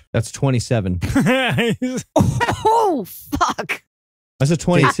what? That's 27. Oh, fuck. That's a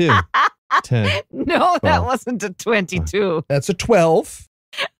 22. 10. No, that 12. wasn't a 22. That's a 12.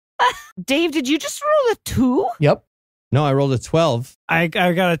 Dave, did you just roll a 2? Yep. No, I rolled a 12. I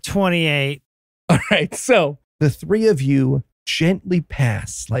got a 28. All right. So the three of you gently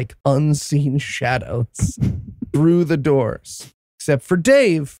pass like unseen shadows through the doors, except for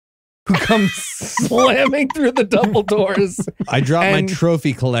Dave, who comes slamming through the double doors. I dropped my And-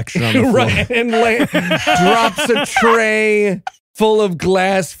 trophy collection on the floor. Right, and drops a tray full of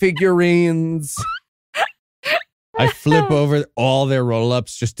glass figurines. I flip over all their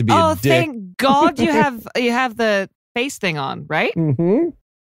roll-ups just to be Oh, a dick. thank God you have the face thing on, right? Mm-hmm.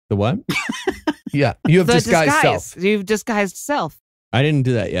 The what? Yeah, you have The disguised self. You've disguised self. I didn't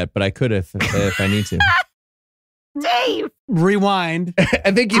do that yet, but I could if I need to. Dave! Rewind.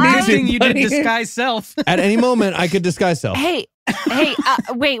 I think you need Interesting to. you did disguise self. At any moment, I could disguise self. Hey,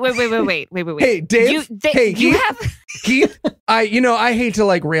 wait. Hey, Dave. You have Keith, I hate to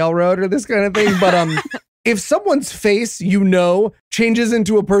like railroad or this kind of thing, but if someone's face changes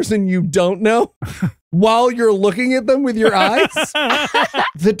into a person you don't know while you're looking at them with your eyes,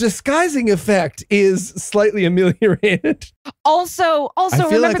 the disguising effect is slightly ameliorated. also I feel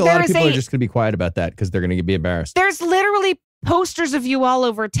remember like a lot of people are there's just going to be quiet about that because they're going to be embarrassed. there's literally posters of you all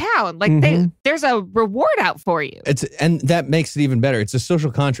over town. Like there's a reward out for you. And that makes it even better. It's a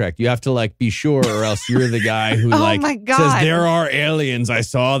social contract. You have to like be sure, or else you're the guy who Oh my God. says there are aliens. I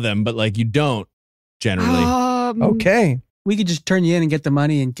saw them, but like you don't generally. Okay. We could just turn you in and get the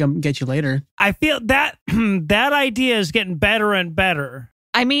money and come get you later. I feel that that idea is getting better and better.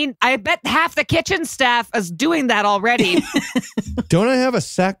 I mean, I bet half the kitchen staff is doing that already. Don't I have a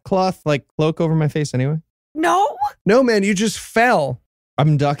sackcloth like cloak over my face anyway? No? No, man, you just fell.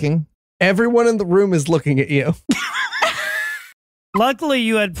 I'm ducking. Everyone in the room is looking at you. Luckily,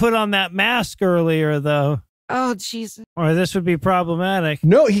 you had put on that mask earlier, though, Oh, Jesus. or this would be problematic.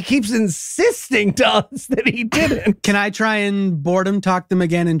 No, he keeps insisting to us that he didn't. Can I try and boredom talk them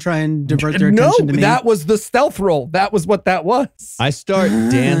again and try and divert their No, attention to me? that was the stealth roll. That was what that was. I start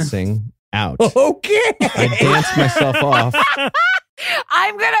dancing out. Okay. I dance myself off.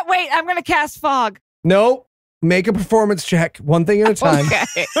 I'm gonna cast fog. No, make a performance check. One thing at a time.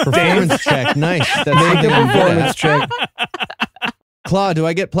 Okay. Performance check. Nice. That's Make something a I'm good performance at. check. Claude, do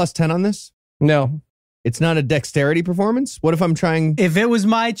I get plus 10 on this? No. It's not a dexterity performance? What if I'm trying? If it was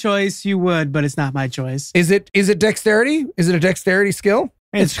my choice, you would, but it's not my choice. Is it dexterity? Is it a dexterity skill?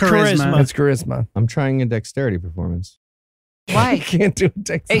 It's charisma. charisma. It's charisma. I'm trying a dexterity performance. You Why? can't do a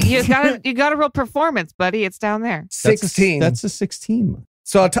dexterity. You gotta roll performance, buddy. It's down there. 16. That's a 16.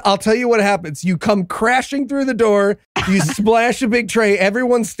 So I'll tell you what happens. You come crashing through the door. You splash a big tray.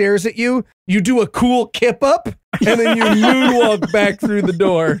 Everyone stares at you. You do a cool kip up, and then you moonwalk back through the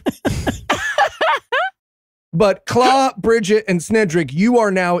door. But Claw, Bridget, and Snedrick, you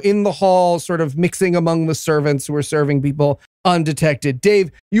are now in the hall, sort of mixing among the servants who are serving people undetected. Dave,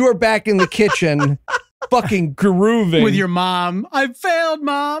 you are back in the kitchen, fucking grooving. With your mom. I failed,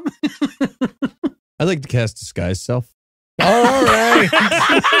 Mom. I'd like to cast disguise self. All right.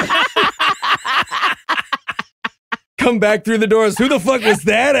 Come back through the doors. Who the fuck was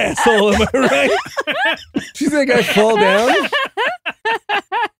that asshole? Am I right? She's that guy fall down?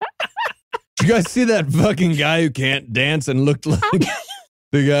 Did you guys see that fucking guy who can't dance and looked like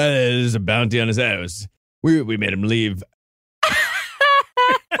the guy that has a bounty on his head? We made him leave.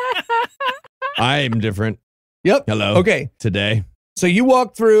 I'm different. Yep. Hello. Okay. Today. So you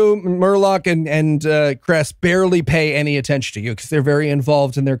walk through. Mer-Lock and Cress barely pay any attention to you because they're very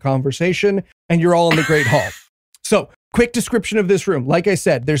involved in their conversation, and you're all in the Great Hall. So, quick description of this room. Like I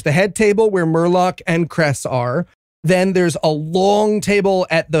said, there's the head table where Mer-Lock and Cress are. Then there's a long table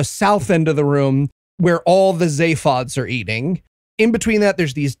at the south end of the room where all the Zaphods are eating. In between that,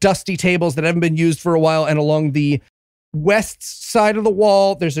 there's these dusty tables that haven't been used for a while, and along the west side of the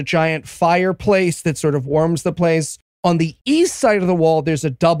wall, there's a giant fireplace that sort of warms the place. On the east side of the wall, there's a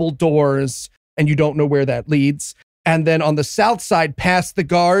double doors, and you don't know where that leads. And then on the south side, past the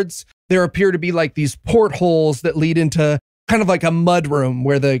guards, there appear to be like these portholes that lead into kind of like a mud room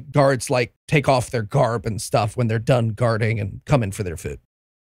where the guards like take off their garb and stuff when they're done guarding and come in for their food.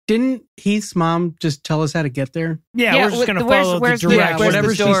 Didn't Heath's mom just tell us how to get there? Yeah, Yeah, we're just going to where's- follow where's the the- directions. where's the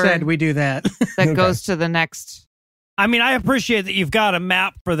Whatever she door? said, we do that. That Okay. goes to the next. I mean, I appreciate that you've got a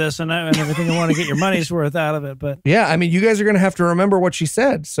map for this and everything. You want to get your money's worth out of it, but Yeah, I mean, you guys are going to have to remember what she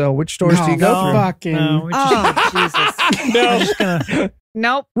said. So which doors do you go no. through? Fucking. no, we just, Oh, Jesus. we're just gonna.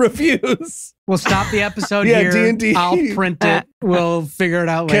 Nope. Refuse. We'll stop the episode Yeah, here. D&D. I'll print it. We'll figure it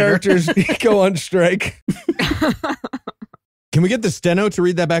out later. Characters go on strike. Can we get the steno to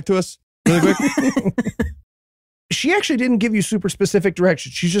read that back to us really quick? She actually didn't give you super specific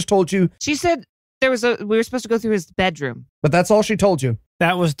directions. She just told you, She said we were supposed to go through his bedroom. but that's all she told you.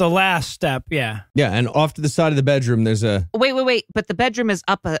 That was the last step. Yeah. Yeah, and off to the side of the bedroom, there's a Wait. But the bedroom is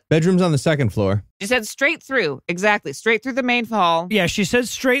up bedroom's on the second floor. She said straight through. Exactly. Straight through the main hall. Yeah. She said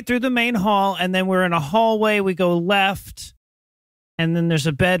straight through the main hall, and then we're in a hallway. We go left, and then there's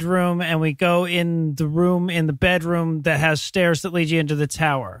a bedroom, and we go in the room in the bedroom that has stairs that lead you into the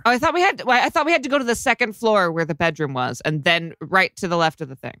tower. Oh, I thought we had to go to the second floor where the bedroom was, and then right to the left of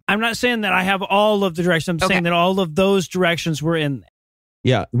the thing. I'm not saying that I have all of the directions. I'm Okay. saying that all of those directions were in there.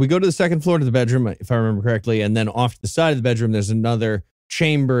 Yeah, we go to the second floor to the bedroom, if I remember correctly, and then off to the side of the bedroom, there's another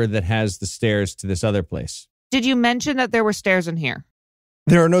chamber that has the stairs to this other place. Did you mention that there were stairs in here?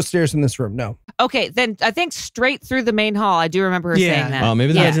 There are no stairs in this room, no. Okay, then I think straight through the main hall. I do remember her saying that. Oh,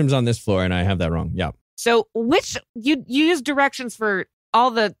 maybe the Yeah. bedroom's on this floor, and I have that wrong. Yeah. So which you use directions for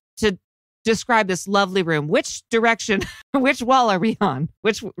to describe this lovely room. Which direction, which wall are we on?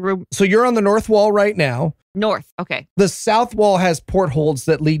 Which room? So you're on the north wall right now. North. Okay. The south wall has portholes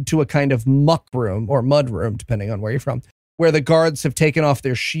that lead to a kind of muck room or mud room, depending on where you're from, where the guards have taken off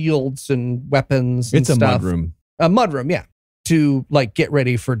their shields and weapons and It's a stuff. mud room. A mud room, yeah, to like get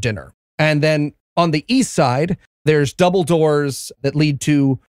ready for dinner. And then on the east side, there's double doors that lead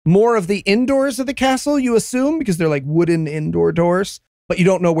to more of the indoors of the castle, you assume, because they're like wooden indoor doors, but you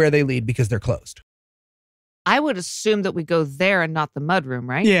don't know where they lead because they're closed. I would assume that we go there and not the mud room,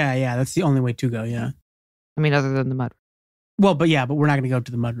 right? Yeah, that's the only way to go, yeah. I mean, other than the mud Well, but we're not going to go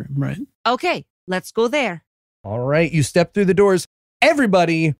to the mudroom, right? room. Okay, let's go there. All right, you step through the doors.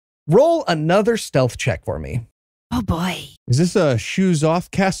 Everybody, roll another stealth check for me. Oh boy. Is this a shoes off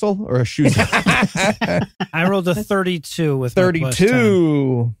castle or a shoes off? I rolled a 32 with my plus 10.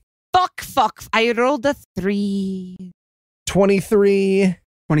 32, Fuck. I rolled a 3. 23,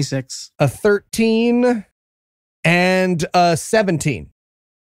 26. a 13, and a 17.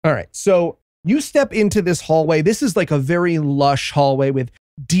 All right, so you step into this hallway. This is like a very lush hallway with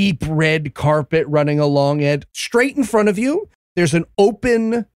deep red carpet running along it. Straight in front of you, there's an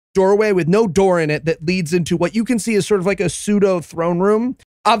open doorway with no door in it that leads into what you can see as sort of like a pseudo throne room.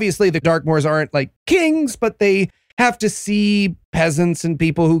 Obviously, the Darkmoors aren't like kings, but they have to see peasants and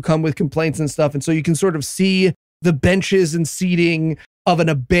people who come with complaints and stuff. And so you can sort of see the benches and seating of an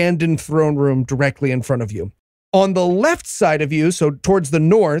abandoned throne room directly in front of you. On the left side of you, so towards the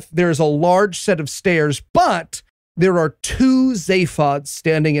north, there's a large set of stairs, but there are 2 Zaphods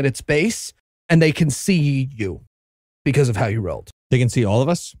standing at its base, and they can see you because of how you rolled. They can see all of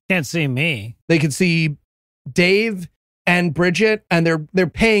us? Can't see me. They can see Dave and Bridget, and they're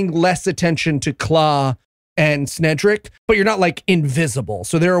paying less attention to Claw and Snedrick, but you're not like invisible.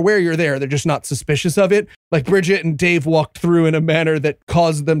 So they're aware you're there. They're just not suspicious of it. Like Bridget and Dave walked through in a manner that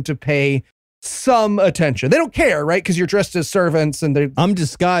caused them to pay some attention. They don't care, right? Because you're dressed as servants and they're... I'm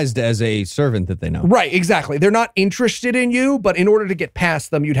disguised as a servant that they know. Right, exactly. They're not interested in you, but in order to get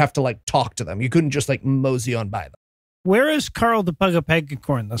past them, you'd have to like talk to them. You couldn't just like mosey on by them. Where is Carl the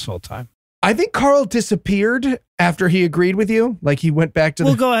Pugapegacorn this whole time? I think Carl disappeared after he agreed with you. Like he went back to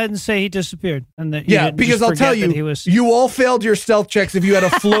We'll the... go ahead and say he disappeared. And that you Yeah, didn't because just I'll forget tell that you, he was... you all failed your stealth checks if you had a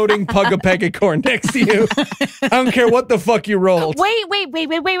floating Pugapegacorn next to you. I don't care what the fuck you rolled.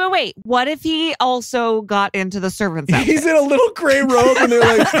 Wait. What if he also got into the servants' outfit? He's in a little gray robe and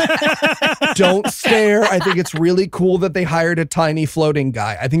they're like, don't stare. I think it's really cool that they hired a tiny floating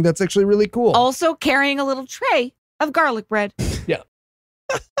guy. I think that's actually really cool. Also carrying a little tray of garlic bread.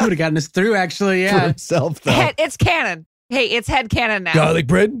 Would have gotten us through, actually, For yeah. himself, though. It's canon. Hey, it's head canon now. Garlic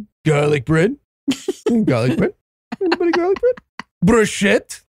bread? Garlic bread? Garlic bread? Anybody garlic bread?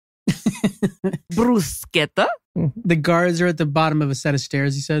 Bruschetta? Bruschetta? The guards are at the bottom of a set of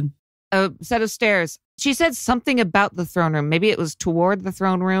stairs, he said. A set of stairs. She said something about the throne room. Maybe it was toward the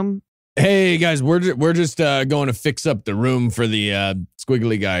throne room. Hey, guys, we're just going to fix up the room for the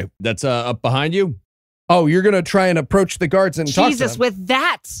squiggly guy. That's up behind you? Oh, you're going to try and approach the guards and talk to Jesus, them. with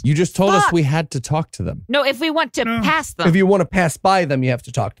that. You just told us Fuck. we had to talk to them. No, if we want to pass them, If you want to pass by them, you have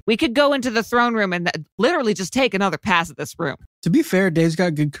to talk to them. we could go into the throne room and literally just take another pass at this room. To be fair, Dave's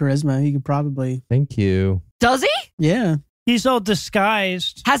got good charisma. He could probably... Thank you. Does he? Yeah. He's all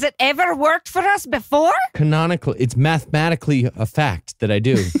disguised. Has it ever worked for us before? Canonically, it's mathematically a fact that I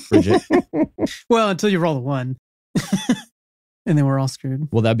do, Bridget. Well, until you roll a 1. And then we're all screwed.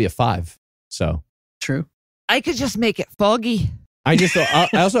 Well, that'd be a 5. So True. I could just make it foggy. I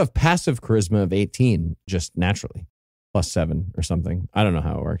also have passive charisma of 18, just naturally. +7 or something. I don't know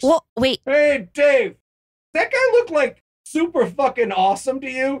how it works. Well, wait. Hey, Dave, that guy look like super fucking awesome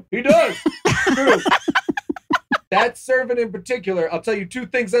to you? He does. True. That servant in particular, I'll tell you 2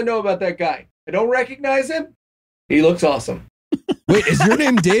 things I know about that guy. I don't recognize him. He looks awesome. Wait, is your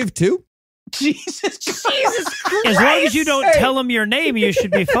name Dave too? Jesus Christ. As long as you don't tell him your name, you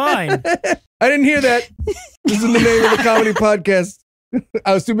should be fine. I didn't hear that. This is the name of the comedy podcast.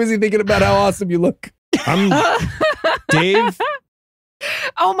 I was too busy thinking about how awesome you look. I'm Dave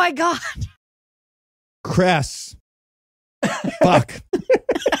Oh my God. Cress. Fuck.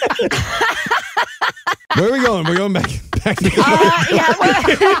 Where are we going? We're going back to the Yeah, well,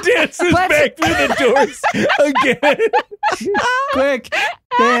 He dances What? back through the doors again. Quick,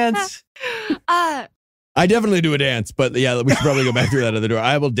 dance. uh, I definitely do a dance, but yeah, we should probably go back through that other door.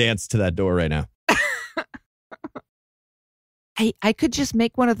 I will dance to that door right now. I could just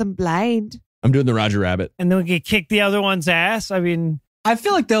make one of them blind. I'm doing the Roger Rabbit. And then we can kick the other one's ass. I mean, I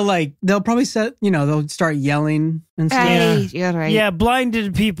feel like they'll probably they'll start yelling and stuff. Hey, you're right. yeah,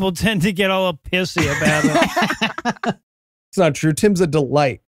 blinded people tend to get all pissy about it. It's not true. Tim's a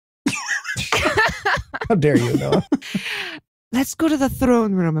delight. How dare you, Noah? Let's go to the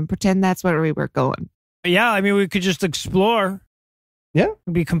throne room and pretend that's where we were going. Yeah, I mean, we could just explore. Yeah.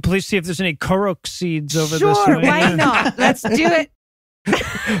 It'd be complete, see if there's any Korok seeds over this Sure, way. why not? Let's do it.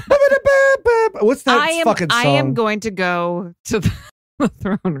 What's that fucking song? I am going to go to the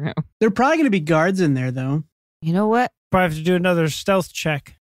throne room. There are probably going to be guards in there, though. You know what? Probably have to do another stealth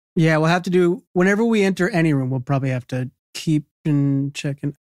check. Yeah, we'll have to do, whenever we enter any room, we'll probably have to keep and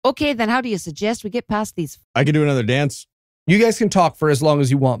checking. Okay, then how do you suggest we get past these? I could do another dance. You guys can talk for as long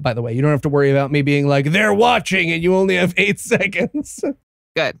as you want, by the way. You don't have to worry about me being like, they're watching and you only have 8 seconds.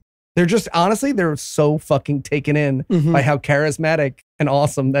 Good. They're just, honestly, they're so fucking taken in by how charismatic and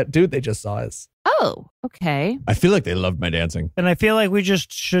awesome that dude they just saw is. Oh, okay. I feel like they loved my dancing. And I feel like we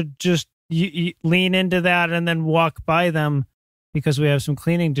should lean into that and then walk by them because we have some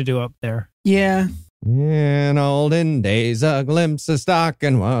cleaning to do up there. Yeah. In olden days, a glimpse of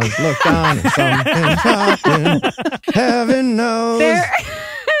stocking was looked on as something shocking. Heaven knows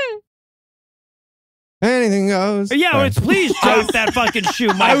anything goes. Yeah, Sorry. it's please drop that fucking shoe.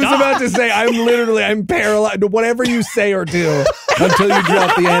 My I was God. about to say, I'm paralyzed. Whatever you say or do until you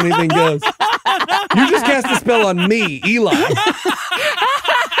drop the anything goes. You just cast a spell on me, Eli.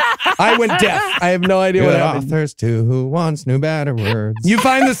 I went deaf. I have no idea what Good happened. authors too who once knew better words. You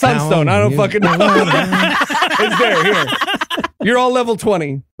find the sunstone. I don't fucking know. It's there, here. You're all level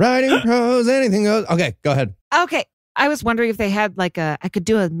 20. Writing prose, anything goes. Okay, go ahead. Okay. I was wondering if they had I could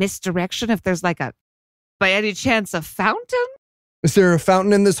do a misdirection if there's by any chance, a fountain? Is there a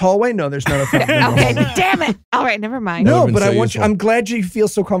fountain in this hallway? No, there's not a fountain. In the Okay, hallway. damn it. All right, never mind. That No, would've but been I so want you. useful. I'm glad you feel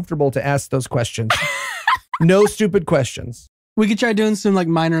so comfortable to ask those questions. No stupid questions. We could try doing some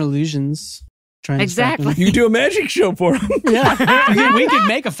minor illusions. Try and distract them. Exactly. You do a magic show for them. Yeah. we could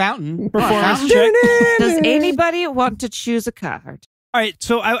make a fountain. Performance check. Does anybody want to choose a card? All right,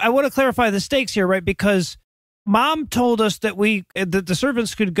 so I want to clarify the stakes here, right? Because Mom told us that that the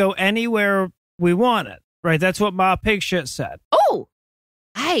servants could go anywhere we wanted, right? That's what Ma Pig Shit said. Oh,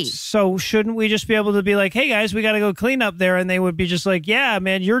 hey. So shouldn't we just be able to be like, hey guys, we got to go clean up there? And they would be just like, yeah,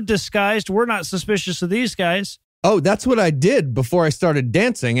 man, you're disguised. We're not suspicious of these guys. Oh, that's what I did before I started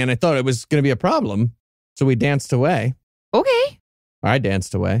dancing, and I thought it was going to be a problem. So we danced away. Okay. I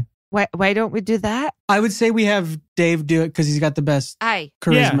danced away. Why don't we do that? I would say we have Dave do it because he's got the best Aye.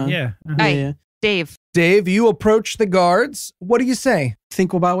 charisma. Yeah. Aye. Dave. Dave, you approach the guards. What do you say?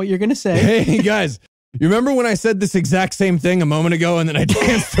 Think about what you're going to say. Hey, guys, you remember when I said this exact same thing a moment ago, and then I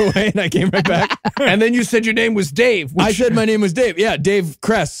danced away and I came right back? And then you said your name was Dave. I said my name was Dave. Yeah, Dave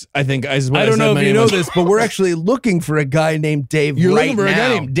Kress, I think. Is what I don't said know my if you name know was. this, but we're actually looking for a guy named Dave You're right looking for now. a guy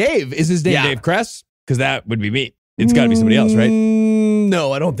named Dave. Is his name Yeah. Dave Kress? Because that would be me. It's got to be somebody else, right?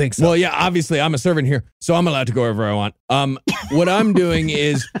 No, I don't think so. Well, yeah, obviously I'm a servant here, so I'm allowed to go wherever I want. What I'm doing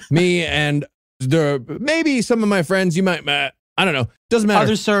is me and maybe some of my friends, you might, I don't know, doesn't matter.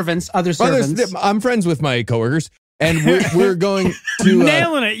 Other servants. I'm friends with my coworkers, and we're going to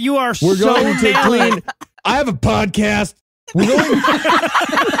Nailing it. You are we're so going to nailing clean. it. I have a podcast. We're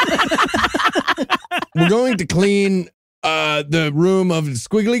going to clean the room of the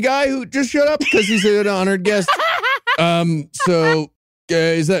squiggly guy who just showed up because he's an honored guest. That's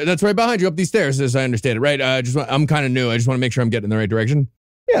right behind you up these stairs, as I understand it, right? I'm kind of new. I just want to make sure I'm getting in the right direction.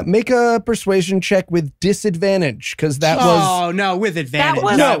 Yeah, make a persuasion check with disadvantage because that was. Oh, no, with advantage.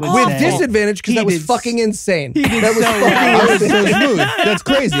 That was with awful. disadvantage because He that was did fucking insane. He did That was so fucking well. I was so insane. smooth. That's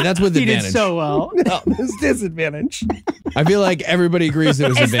crazy. That's with He advantage. did so well. No, it was disadvantage. I feel like everybody agrees it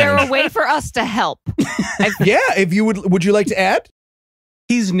was Is there advantage. a way for us to help? Yeah, if you would you like to add?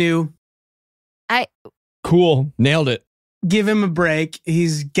 He's new. Cool. Nailed it. give him a break.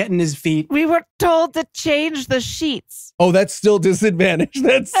 He's getting his feet. We were told to change the sheets. Oh, that's still disadvantage.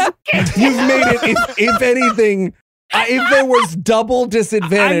 That's you've made it. If anything, if there was double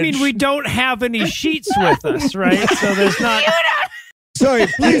disadvantage. I mean, we don't have any sheets with us, right? So there's not. Sorry,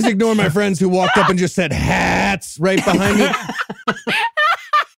 please ignore my friends who walked up and just said hats right behind me.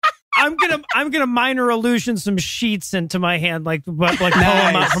 I'm gonna minor illusion some sheets into my hand, like pull them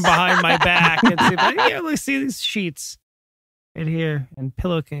out from behind my back and see. Let's see these sheets right here and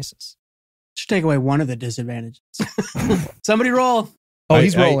pillowcases. Should take away one of the disadvantages. Somebody roll. Oh,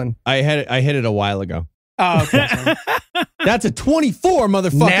 he's rolling. I hit it a while ago. Oh, okay. Sorry. That's a 24,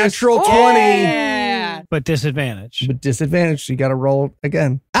 motherfucker. Natural 20. Yeah. But disadvantage. But disadvantage, so you got to roll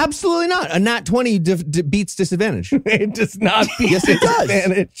again. Absolutely not. A nat 20 beats disadvantage. It does not beat Yes, it does.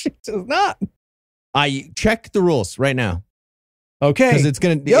 disadvantage. It does not. I check the rules right now Okay. because it's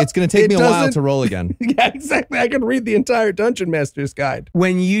gonna take me a while to roll again. Yeah, exactly. I can read the entire Dungeon Master's Guide.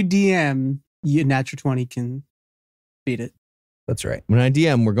 When you DM, natural 20 can beat it. That's right. When I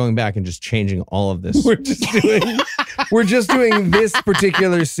DM, we're going back and just changing all of this. We're just doing this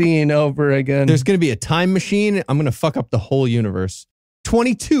particular scene over again. There's going to be a time machine. I'm going to fuck up the whole universe.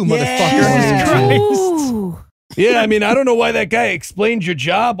 22, motherfucker. Jesus Christ. Ooh. Yeah, I mean, I don't know why that guy explained your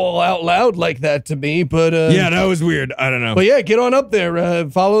job all out loud like that to me, but Yeah, that was weird. I don't know. But yeah, get on up there.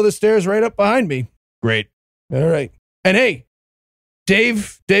 Follow the stairs right up behind me. Great. All right. And hey,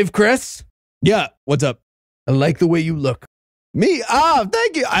 Dave Kress, Yeah, what's up? I like the way you look. Me? Ah,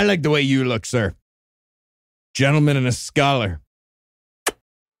 thank you. I like the way you look, sir. Gentleman and a scholar.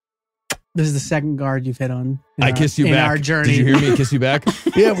 This is the second guard you've hit on. I kiss you in back. our journey. Did you hear me kiss you back?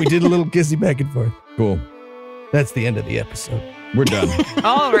 Yeah, we did a little kissy back and forth. Cool. That's the end of the episode. We're done.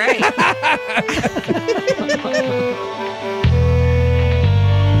 All right.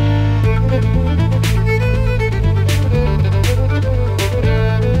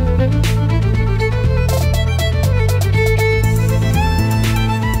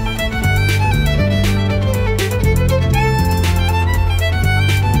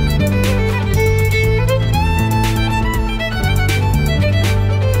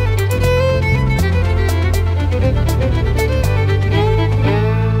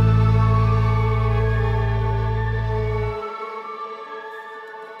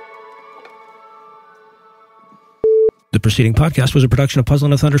 The preceding podcast was a production of Puzzle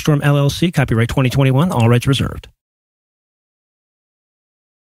and a Thunderstorm, LLC, copyright 2021, all rights reserved.